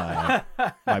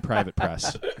my private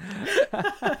press.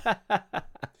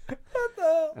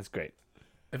 That's great.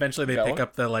 Eventually they pick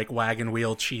up the like wagon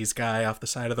wheel cheese guy off the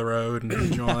side of the road and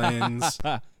he joins.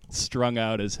 Strung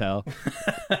out as hell.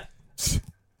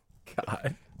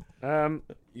 God.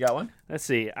 You got one? Let's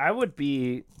see. I would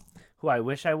be who I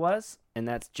wish I was, and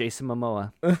that's Jason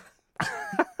Momoa. That's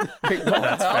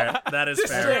fair. That is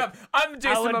fair. I'm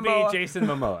Jason I would Momoa. be Jason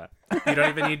Momoa. You don't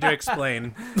even need to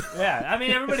explain. Yeah, I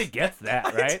mean, everybody gets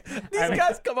that, right? These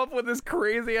guys come up with this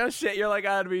crazy ass shit. You're like,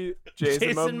 I'd be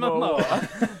Jason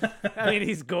Momoa. I mean,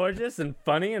 he's gorgeous and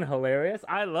funny and hilarious.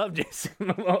 I love Jason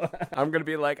Momoa. I'm gonna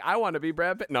be like, I want to be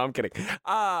Brad Pitt. No, I'm kidding.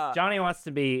 Johnny wants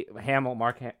to be Hamill,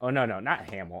 Oh, no, not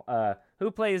Hamill.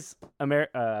 Who plays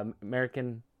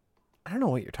American I don't know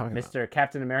what you're talking about. Mr.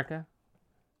 Captain America?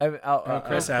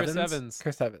 Chris Evans.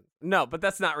 Chris Evans. No, but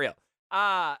that's not real.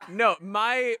 No,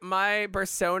 my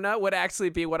persona would actually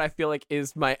be what I feel like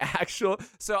is my actual.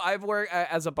 So I've worked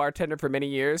as a bartender for many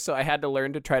years, so I had to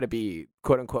learn to try to be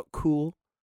quote unquote cool.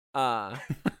 And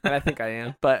I think I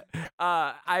am, but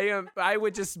I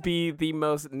would just be the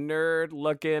most nerd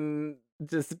looking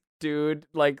just dude,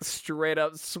 like straight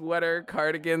up sweater,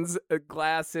 cardigans,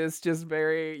 glasses, just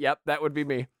very. Yep, that would be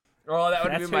me. Oh, that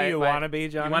would That's be my. who you want to be,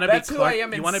 John. You want to be That's who Clark, I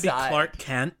am you want to be inside. Clark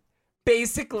Kent?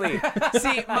 Basically,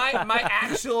 see my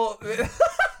actual.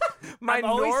 My I'm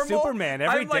always normal Superman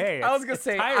every I'm like, day. I was gonna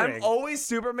say tiring. I'm always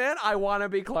Superman. I want to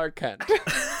be Clark Kent.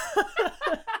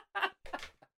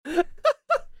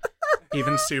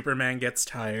 Even Superman gets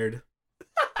tired.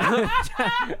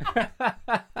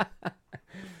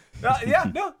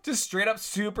 Just straight up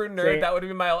super nerd. See- That would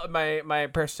be my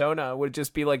persona. Would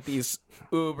just be like these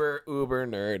uber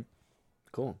nerd.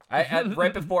 Cool.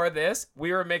 Right before this,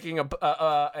 we were making a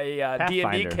D&D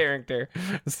Pathfinder. character.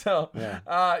 So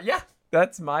Yeah.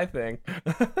 that's my thing.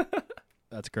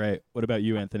 That's great. What about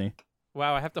you, Anthony?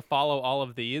 Wow, I have to follow all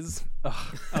of these.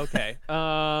 Ugh, okay.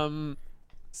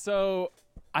 So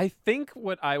I think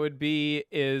what I would be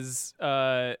is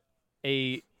a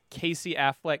Casey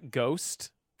Affleck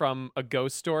ghost from A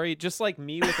Ghost Story, just like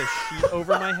me with a sheet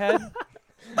over my head.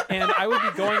 And I would be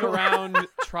going around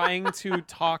trying to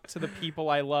talk to the people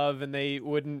I love, and they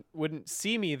wouldn't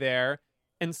see me there.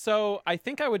 And so I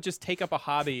think I would just take up a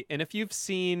hobby. And if you've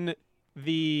seen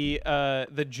the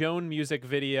Joan music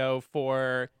video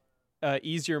for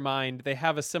Ease Your Mind, they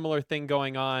have a similar thing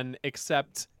going on,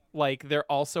 except like they're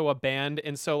also a band.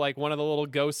 And so like one of the little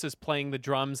ghosts is playing the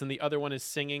drums and the other one is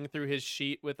singing through his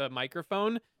sheet with a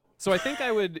microphone. So I think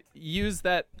I would use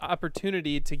that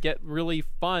opportunity to get really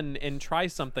fun and try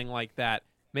something like that.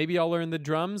 Maybe I'll learn the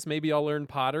drums. Maybe I'll learn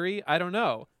pottery. I don't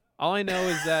know. All I know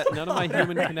is that none of my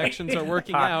human connections are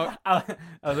working out. I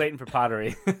was waiting for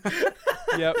pottery.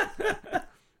 Yep.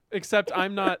 Except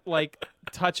I'm not like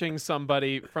touching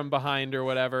somebody from behind or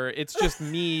whatever. It's just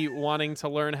me wanting to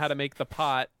learn how to make the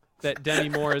pot that Demi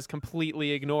Moore is completely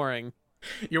ignoring.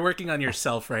 You're working on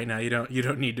yourself right now. You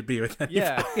don't need to be with anybody.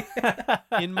 Yeah.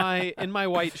 in my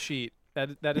white sheet.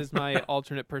 That is my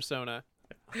alternate persona.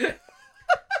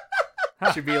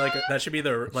 Should be like that should be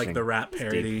the rap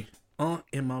parody.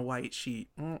 In my white sheet.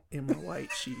 In my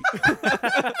white sheet.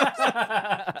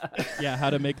 Yeah, how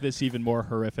to make this even more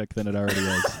horrific than it already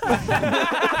is.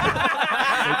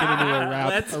 Make it into a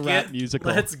rap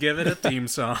musical. Let's give it a theme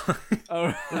song.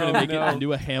 We're gonna make it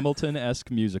into a Hamilton-esque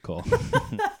musical.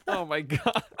 Oh my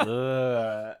god.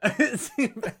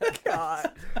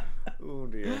 God. Oh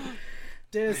dear.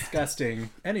 Disgusting.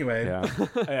 Anyway.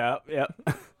 Yeah.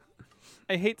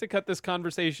 I hate to cut this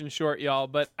conversation short, y'all,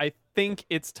 but I think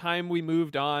it's time we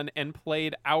moved on and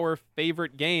played our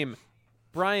favorite game.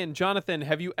 Brian, Jonathan,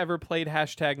 have you ever played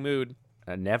 #Mood?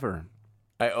 Never.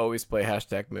 I always play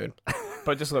 #Mood,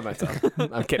 but just let myself.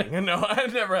 I'm kidding. No, I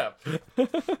never have.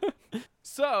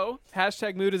 So,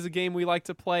 #Mood is a game we like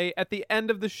to play at the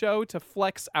end of the show to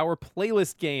flex our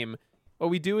playlist game. What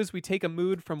we do is we take a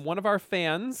mood from one of our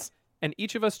fans, and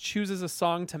each of us chooses a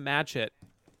song to match it.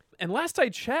 And last I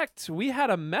checked, we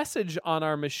had a message on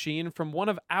our machine from one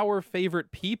of our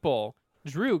favorite people.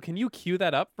 Drew, can you cue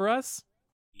that up for us?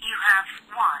 You have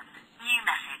one new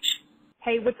message.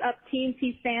 Hey, what's up,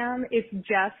 TNT fam? It's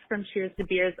Jess from Cheers to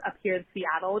Beers up here in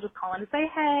Seattle. Just calling to say,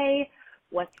 hey,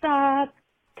 what's up?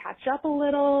 Catch up a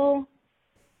little.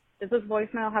 Does this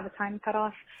voicemail have a time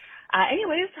cutoff?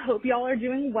 Anyways, hope y'all are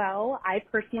doing well. I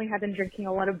personally have been drinking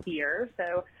a lot of beer,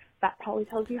 so that probably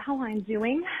tells you how I'm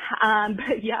doing.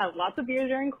 But yeah, lots of beer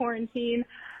during quarantine.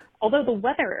 Although the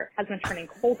weather has been turning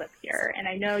cold up here, and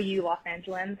I know you Los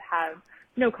Angeles have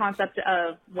no concept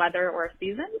of weather or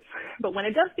seasons, but when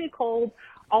it does get cold,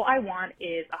 all I want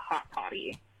is a hot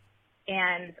toddy.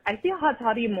 And I see a hot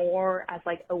toddy more as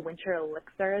like a winter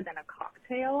elixir than a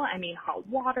cocktail. I mean, hot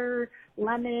water,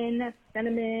 lemon,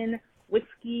 cinnamon,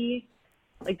 whiskey,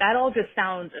 like that all just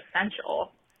sounds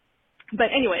essential.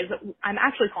 But anyways, I'm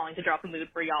actually calling to drop a mood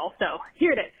for y'all, so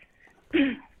here it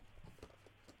is.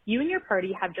 You and your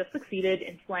party have just succeeded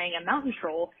in slaying a mountain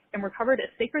troll and recovered a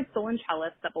sacred stolen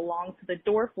chalice that belongs to the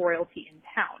dwarf royalty in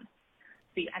town.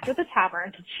 So you enter the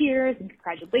tavern to cheers and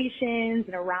congratulations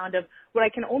and a round of what I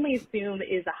can only assume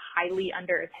is a highly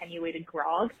under-attenuated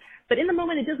grog. But in the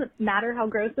moment, it doesn't matter how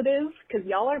gross it is, because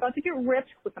y'all are about to get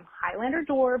ripped with some Highlander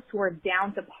dwarves who are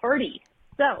down to party.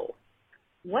 So,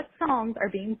 what songs are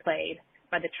being played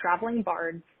by the traveling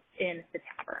bards in the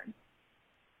tavern?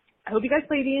 I hope you guys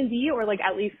play D&D or like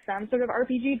at least some sort of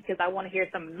RPG, because I want to hear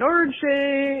some nerd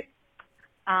shit.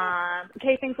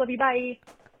 Okay, thanks, love you, bye.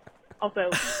 Also,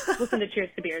 listen to Cheers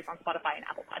to Beers on Spotify and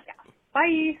Apple Podcasts.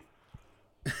 Bye.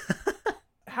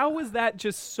 How was that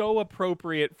just so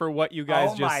appropriate for what you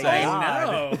guys just said?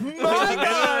 God. No. My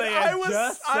God, I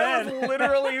I was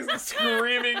literally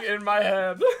screaming in my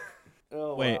head.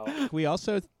 Oh, Wait, wow. we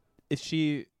also, if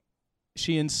she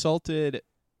insulted,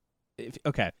 if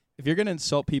you're going to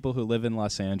insult people who live in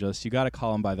Los Angeles, you got to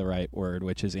call them by the right word,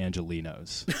 which is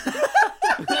Angelinos.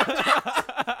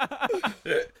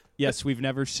 Yes, we've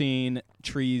never seen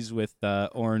trees with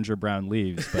orange or brown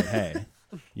leaves, but hey,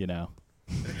 you know.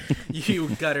 You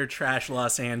gutter trash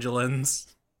Los Angelans.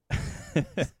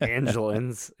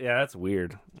 Angelins. Yeah, that's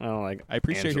weird. I don't like. I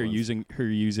appreciate her Angelins.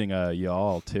 using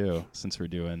y'all too, since we're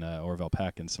doing Orville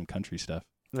Peck and some country stuff.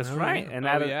 That's right. And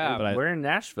yeah. But we're in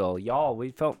Nashville, y'all.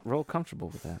 We felt real comfortable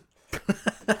with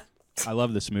that. I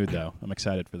love this mood though. I'm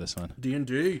excited for this one.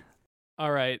 D&D.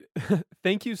 All right.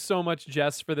 Thank you so much,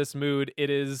 Jess, for this mood. It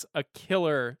is a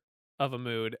killer of a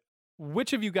mood.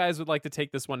 Which of you guys would like to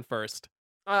take this one first?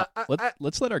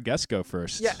 Let's let our guest go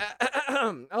first. Yeah,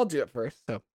 I'll do it first.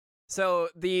 So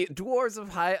the dwarves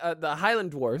of the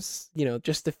Highland dwarves,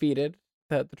 just defeated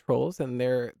the trolls, and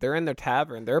they're in their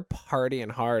tavern. They're partying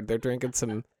hard. They're drinking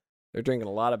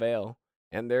a lot of ale,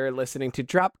 and they're listening to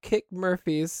Dropkick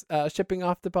Murphys, shipping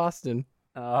off to Boston.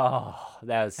 Oh,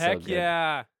 that was so Heck good.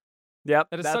 yeah. Yep,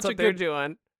 That is that's such a what they're good-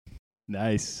 doing.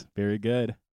 Nice. Very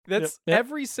good. That's Yep.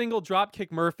 every single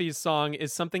Dropkick Murphys song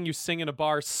is something you sing in a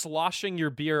bar, sloshing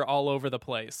your beer all over the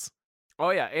place.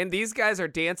 Oh yeah, and these guys are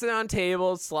dancing on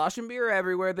tables, sloshing beer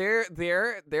everywhere.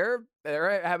 They're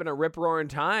having a rip roaring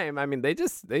time. I mean, they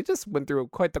just went through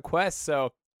quite the quest.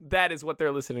 So that is what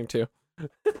they're listening to.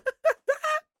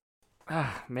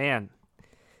 Ah, man.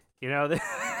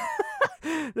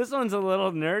 This one's a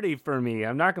little nerdy for me.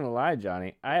 I'm not going to lie,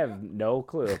 Johnny. I have no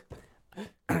clue.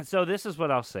 So this is what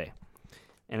I'll say.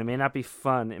 And it may not be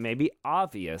fun. It may be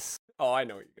obvious. Oh, I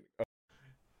know what you're gonna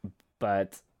go.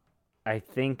 But I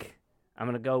think I'm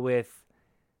going to go with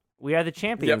We Are the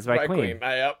Champions by Queen.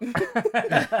 Yep.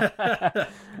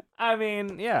 I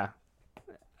mean, yeah.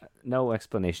 No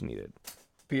explanation needed.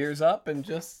 Beers up and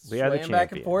just We are the swaying back and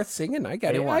champions. forth singing. I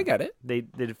got They it. won. I got it. They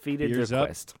defeated Ears their up,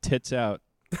 quest. tits out.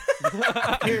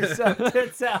 Here's up,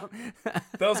 tits out.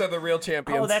 Those are the real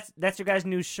champions. Oh, that's your guy's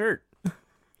new shirt.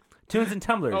 Tunes and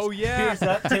tumblers. Oh, yeah. Here's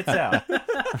up, tits out.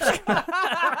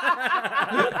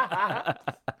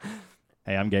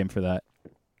 Hey, I'm game for that.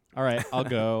 All right, I'll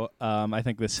go. I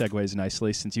think this segues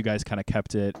nicely since you guys kind of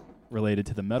kept it related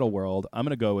to the metal world. I'm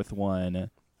going to go with one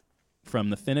from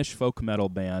the Finnish folk metal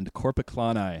band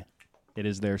Korpiklani. It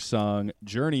is their song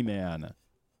Journeyman.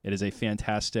 It is a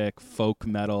fantastic folk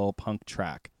metal punk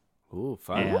track. Ooh,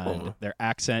 fun. And their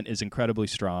accent is incredibly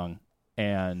strong.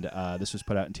 And this was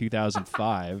put out in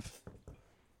 2005.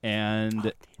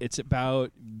 And it's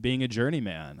about being a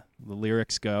journeyman. The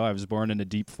lyrics go, I was born in a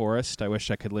deep forest. I wish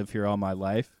I could live here all my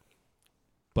life.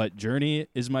 But journey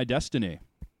is my destiny.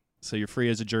 So you're free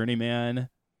as a journeyman,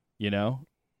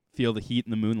 feel the heat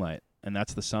in the moonlight. And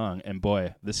that's the song. And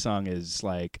boy, this song is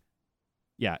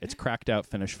it's cracked out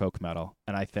Finnish folk metal.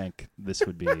 And I think this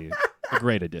would be a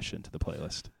great addition to the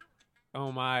playlist.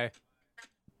 Oh, my.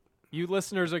 You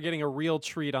listeners are getting a real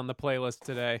treat on the playlist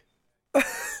today. This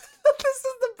is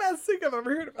the best thing I've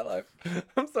ever heard in my life.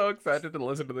 I'm so excited to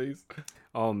listen to these.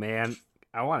 Oh, man.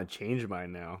 I want to change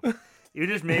mine now. You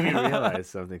just made me realize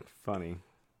something funny.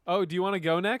 Oh, do you want to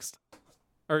go next?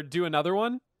 Or do another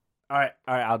one? All right.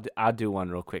 I'll do one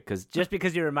real quick because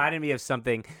you reminded me of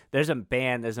something. There's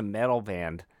a metal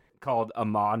band called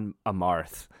Amon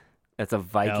Amarth. That's a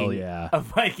Viking. Hell yeah. A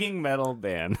Viking metal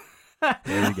band.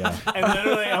 There you go. And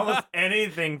literally almost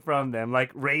anything from them, like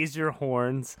Raise Your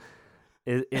Horns,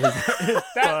 is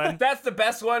fun. That's the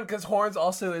best one because horns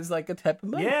also is like a type of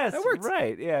metal. Yes, that works.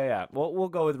 right. Yeah. We'll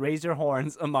go with Raise Your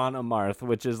Horns, Amon Amarth,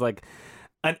 which is like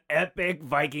an epic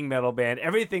Viking metal band.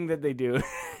 Everything that they do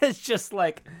is just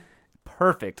like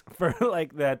perfect for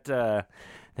like that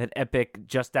epic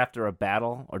just after a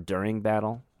battle or during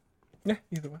battle. Yeah,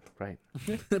 either way. Right.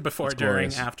 Before, It's during,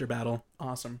 glorious. after battle.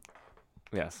 Awesome.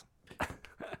 Yes.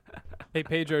 Hey,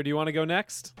 Pedro, do you want to go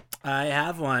next? I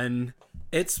have one.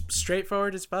 It's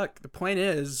straightforward as fuck. The point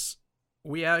is,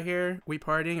 we out here, we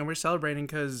partying, and we're celebrating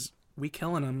because We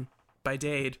Killing 'Em by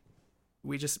Dade.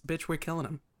 We're killing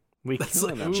 'em. We That's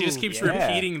killing like, them. she just keeps yeah.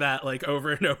 repeating that like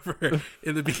over and over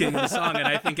in the beginning of the song, and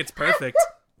I think it's perfect.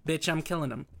 Bitch, I'm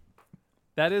killing 'em.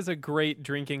 That is a great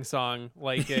drinking song.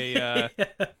 Like a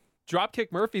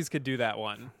Dropkick Murphys could do that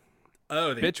one.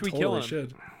 Oh, they Bitch, we totally kill 'em.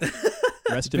 should.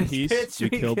 Rest in peace. bitch, We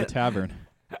we killed the kill- tavern.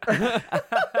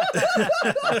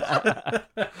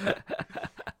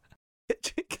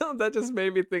 That just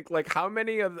made me think, like, how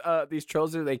many of these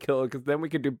trolls do they kill? Because then we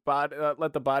could do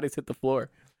let the bodies hit the floor.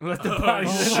 Let the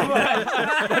bodies.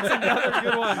 That's another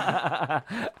good one.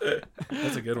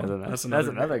 That's a good one. That's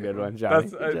another good one, Johnny.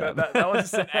 Good job. That was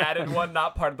just an added one,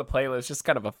 not part of the playlist. Just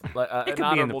kind of It an could be in the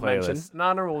honorable mention. playlist. An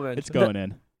honorable mention. It's going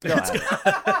in. Go ahead.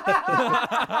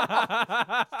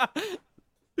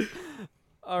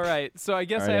 All right, so I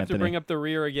guess All right, I have to Anthony. bring up the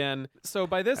rear again. So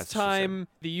by this That's what she time,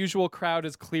 the usual crowd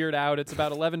is cleared out. It's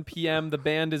about 11 p.m. The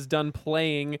band is done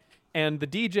playing, and the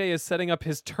DJ is setting up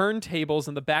his turntables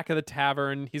in the back of the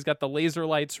tavern. He's got the laser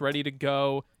lights ready to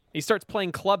go. He starts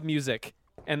playing club music,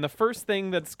 and the first thing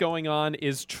that's going on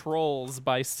is Trolls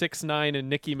by 6ix9ine and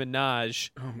Nicki Minaj.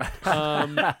 Oh my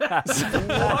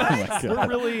God.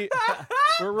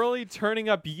 We're really turning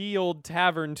up Ye Old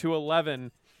Tavern to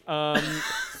 11.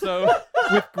 So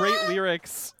with great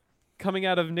lyrics coming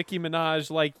out of Nicki Minaj,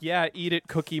 like, yeah, eat it,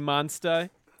 Cookie Monster.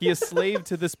 He a slave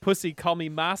to this pussy, call me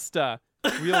master.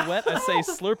 Real wet, I say,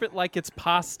 slurp it like it's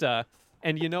pasta.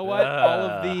 And you know what?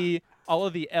 All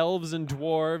of the elves and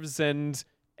dwarves and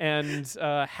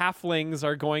halflings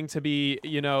are going to be,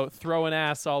 throwing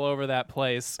ass all over that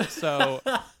place. So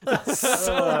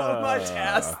so much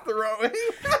ass throwing.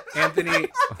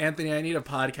 Anthony, I need a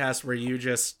podcast where you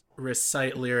just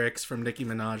recite lyrics from Nicki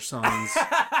Minaj songs.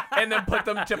 And then put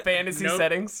them to fantasy Nope.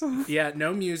 settings. Yeah,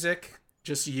 no music,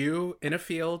 just you in a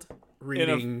field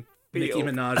reading Nicki field.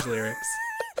 Minaj lyrics.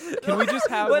 can we just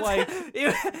have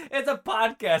It's a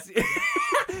podcast.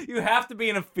 You have to be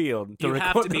in a field. You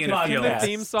have record to be the in a podcast. field. the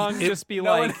theme song just be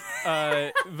no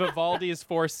like Vivaldi's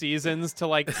Four Seasons to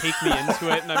like take me into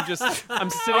it, and I'm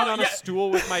sitting on a stool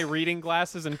with my reading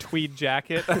glasses and tweed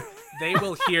jacket. They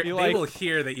will hear. You They like- will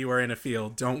hear that you are in a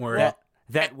field. Don't worry.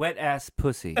 That wet ass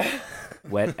pussy.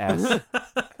 Wet ass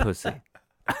pussy.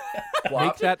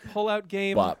 Make that pull-out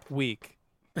game Wop. weak.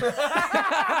 Yes,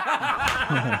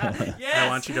 I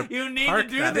want you to need park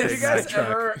to do that this. thing You guys in the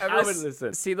truck. ever would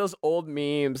listen. see those old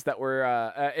memes that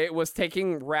were it was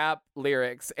taking rap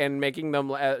lyrics and making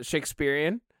them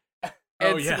Shakespearean? Oh,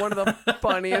 It's yeah. one of the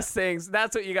funniest things.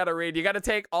 That's what you got to read. You got to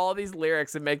take all these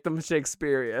lyrics and make them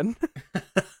Shakespearean.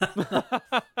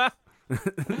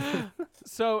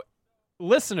 So,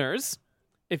 listeners,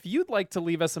 if you'd like to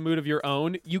leave us a mood of your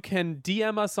own, you can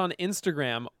DM us on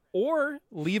Instagram or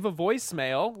leave a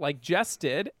voicemail like Jess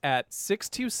did at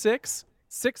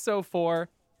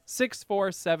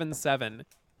 626-604-6477.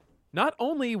 Not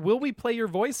only will we play your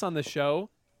voice on the show,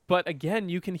 but again,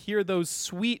 you can hear those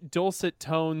sweet dulcet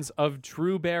tones of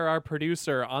Drew Bear, our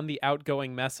producer, on the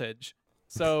outgoing message.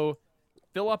 So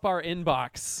fill up our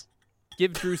inbox.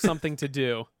 Give Drew something to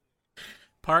do.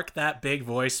 Park that big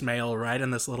voicemail right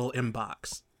in this little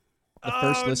inbox. The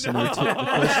first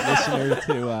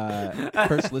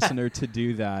listener to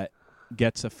do that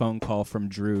gets a phone call from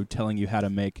Drew telling you how to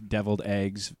make deviled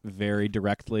eggs very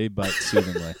directly but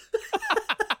soothingly.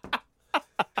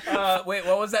 Wait,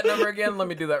 what was that number again? Let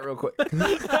me do that real quick.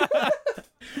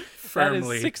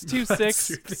 Firmly. That is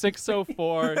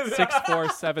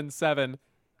 626-604-6477.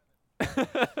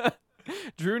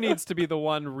 Drew needs to be the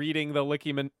one reading the the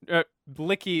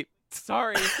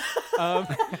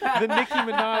Nicki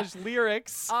Minaj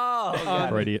lyrics.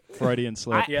 Oh, Freudian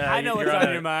slip. Yeah, I know what's you're on on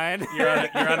your a- mind. You're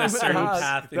on a certain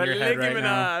path in The your head Nicki right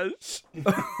now.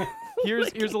 Minaj.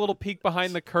 Here's a little peek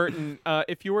behind the curtain.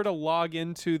 If you were to log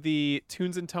into the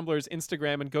Tunes and Tumblers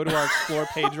Instagram and go to our Explore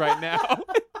page right now,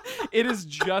 it is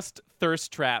just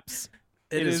thirst traps.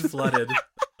 It is flooded.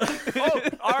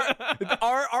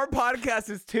 Our podcast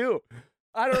is too.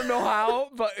 I don't know how,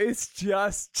 but it's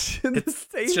just It's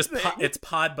just it's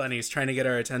pod bunnies trying to get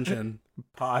our attention.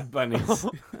 Pod bunnies.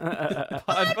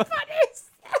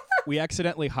 We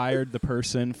accidentally hired the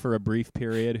person for a brief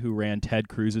period who ran Ted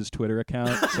Cruz's Twitter account,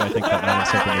 so I think that might have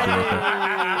something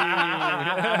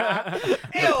to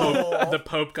do with it. The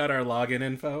Pope got our login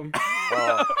info.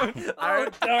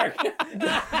 Dark.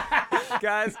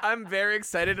 Guys, I'm very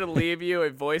excited to leave you a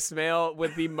voicemail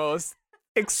with the most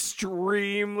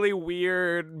extremely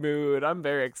weird mood. I'm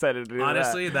very excited to do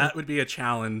Honestly, that would be a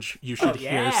challenge. You should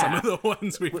hear yeah. some of the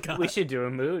ones we've got. We should do a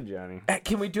mood, Johnny. that.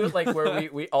 Can we do it like where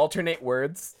we alternate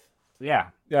words? Yeah.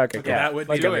 Yeah, okay. Okay, that would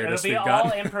be Like the a- weirdest It'll be we've all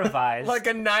got. improvised. Like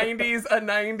a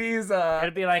 90s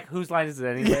It'll be like, whose line is it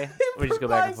anyway? We just go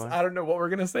back and improvised. forth. I don't know what we're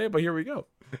gonna say, but here we go.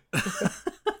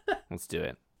 Let's do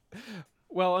it.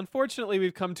 Well, unfortunately,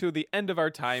 we've come to the end of our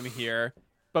time here.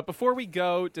 But before we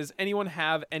go, does anyone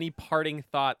have any parting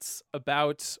thoughts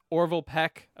about Orville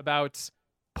Peck, about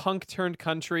punk turned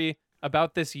country,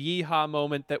 about this yeehaw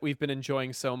moment that we've been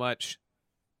enjoying so much?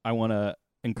 I want to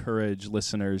encourage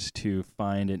listeners to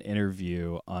find an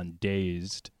interview on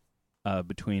Dazed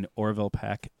between Orville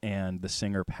Peck and the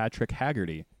singer Patrick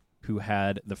Haggerty, who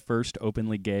had the first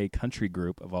openly gay country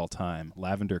group of all time,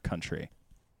 Lavender Country,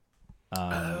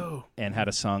 and had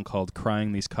a song called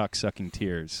Crying These Cocksucking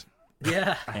Tears.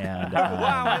 Yeah. And,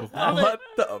 What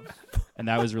the? and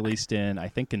that was released in, I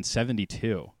think, in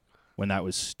 1972, when that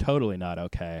was totally not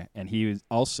okay. And he was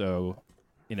also,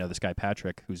 this guy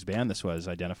Patrick, whose band this was,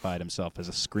 identified himself as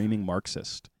a screaming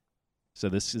Marxist. So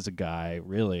this is a guy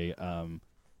really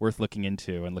worth looking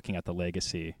into and looking at the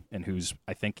legacy, and who's,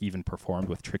 I think, even performed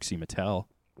with Trixie Mattel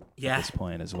at this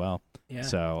point as well. Yeah.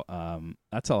 So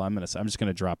that's all I'm going to say. I'm just going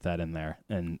to drop that in there,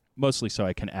 and mostly so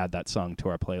I can add that song to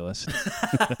our playlist.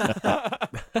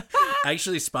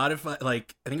 Actually, Spotify,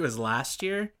 I think it was last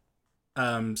year,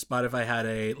 Spotify had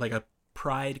a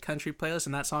Pride country playlist,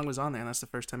 and that song was on there, and that's the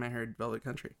first time I heard Velvet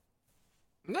Country.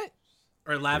 Nice.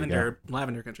 Or Lavender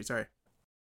Country, sorry.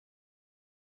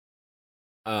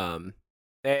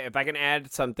 If I can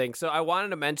add something. So I wanted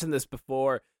to mention this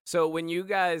before. So when you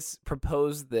guys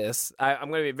proposed this, I'm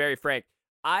going to be very frank.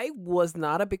 I was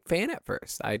not a big fan at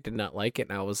first. I did not like it.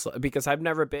 And because I've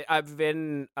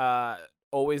been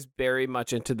always very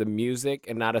much into the music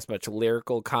and not as much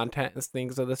lyrical content and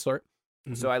things of the sort.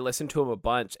 Mm-hmm. So I listened to him a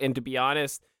bunch. And to be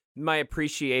honest, my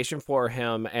appreciation for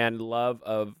him and love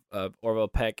of Orville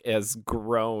Peck has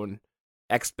grown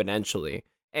exponentially.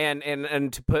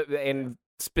 And to put and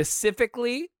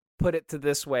specifically put it to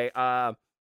this way,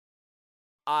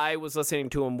 I was listening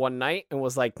to him one night and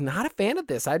was like, not a fan of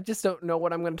this. I just don't know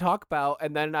what I'm going to talk about.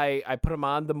 And then I put him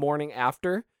on the morning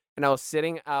after, and I was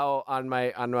sitting out on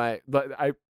my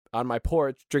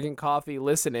porch drinking coffee,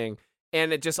 listening,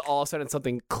 and it just all of a sudden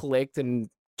something clicked and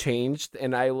changed,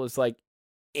 and I was like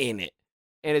in it.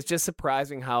 And it's just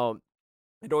surprising how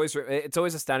it's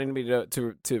always astounding to me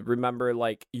to remember,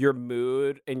 like, your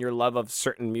mood and your love of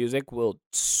certain music will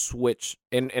switch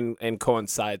and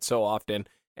coincide so often.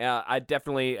 I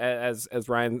definitely, as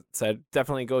Ryan said,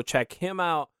 definitely go check him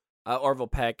out, Orville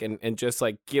Peck, and just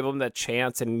like give him that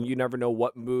chance. And you never know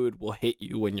what mood will hit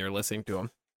you when you're listening to him.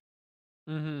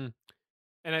 Mm-hmm.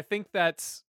 And I think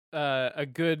that's a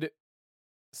good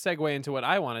segue into what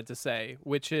I wanted to say,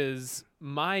 which is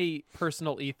my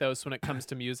personal ethos when it comes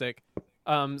to music.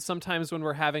 Sometimes when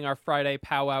we're having our Friday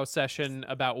powwow session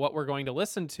about what we're going to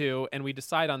listen to and we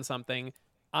decide on something,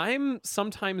 I'm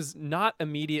sometimes not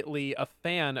immediately a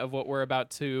fan of what we're about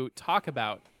to talk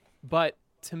about. But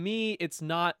to me, it's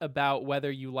not about whether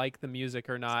you like the music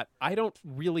or not. I don't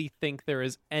really think there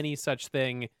is any such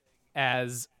thing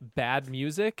as bad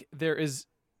music. There is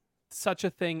such a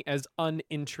thing as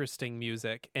uninteresting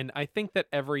music. And I think that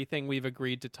everything we've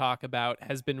agreed to talk about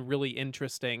has been really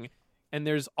interesting. And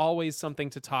there's always something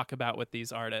to talk about with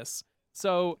these artists.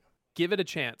 So give it a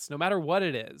chance, no matter what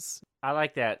it is. I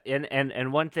like that.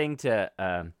 And one thing to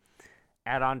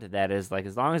add on to that is, like,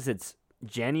 as long as it's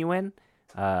genuine,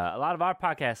 a lot of our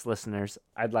podcast listeners,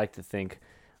 I'd like to think,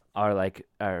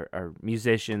 are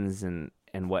musicians and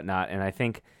whatnot. And I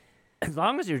think as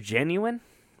long as you're genuine,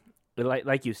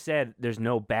 like you said, there's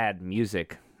no bad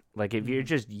music. Like, if you're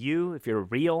just if you're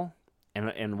real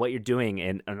and what you're doing,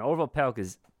 and Orville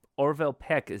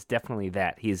Peck is definitely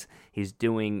that. He's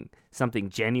doing something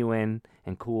genuine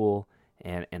and cool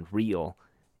and real,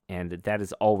 and that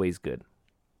is always good.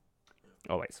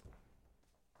 Always.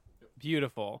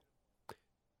 Beautiful.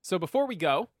 So before we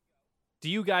go,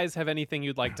 do you guys have anything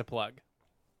you'd like to plug?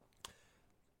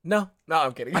 No,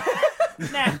 I'm kidding.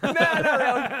 No.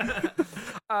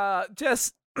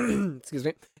 Just excuse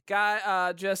me,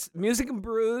 guy. Just Music and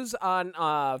Brews on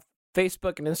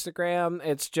Facebook and Instagram.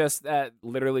 It's just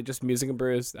literally just Music and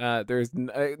Brews. There's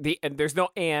there's no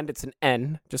and, it's an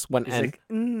N, just one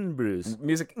N. Brews.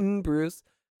 Music and Brews.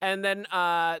 And then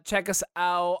check us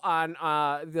out on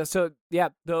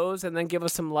those, and then give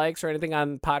us some likes or anything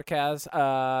on podcasts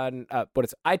on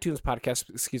iTunes podcast,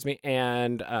 excuse me,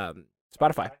 and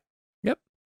Spotify. Yep.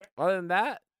 Other than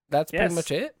that, that's pretty much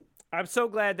it. I'm so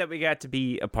glad that we got to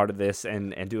be a part of this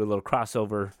and do a little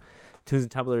crossover. Tunes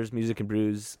and Tumblers, Music and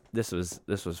Brews. This was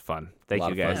fun. Thank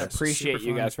you guys. I appreciate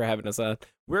you guys for having us on.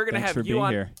 We're gonna have you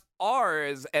on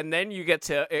ours, and then you get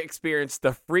to experience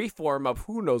the free form of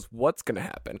who knows what's gonna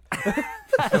happen.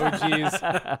 Oh geez,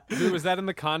 was that in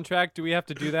the contract? Do we have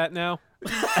to do that now?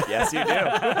 Yes, you do.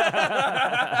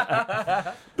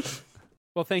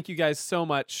 Well, thank you guys so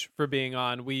much for being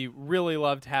on. We really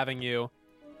loved having you.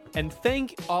 And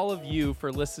thank all of you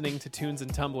for listening to Tunes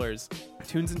and Tumblers.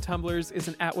 Tunes and Tumblers is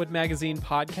an Atwood Magazine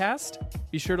podcast.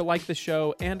 Be sure to like the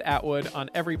show and Atwood on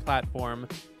every platform.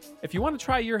 If you want to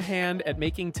try your hand at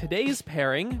making today's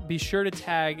pairing, be sure to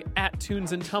tag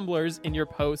 @Tunes and Tumblers in your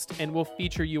post and we'll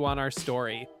feature you on our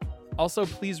story. Also,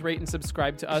 please rate and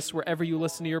subscribe to us wherever you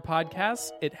listen to your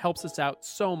podcasts. It helps us out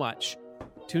so much.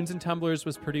 Tunes and Tumblers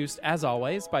was produced, as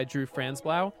always, by Drew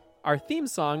Franzblau. Our theme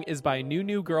song is by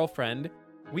New Girlfriend.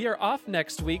 We are off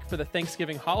next week for the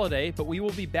Thanksgiving holiday, but we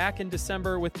will be back in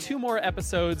December with 2 more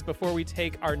episodes before we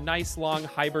take our nice long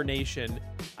hibernation.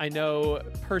 I know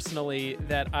personally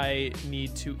that I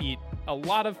need to eat a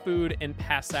lot of food and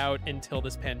pass out until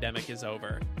this pandemic is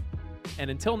over. And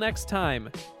until next time,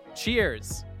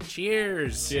 cheers!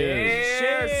 Cheers!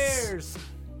 Cheers!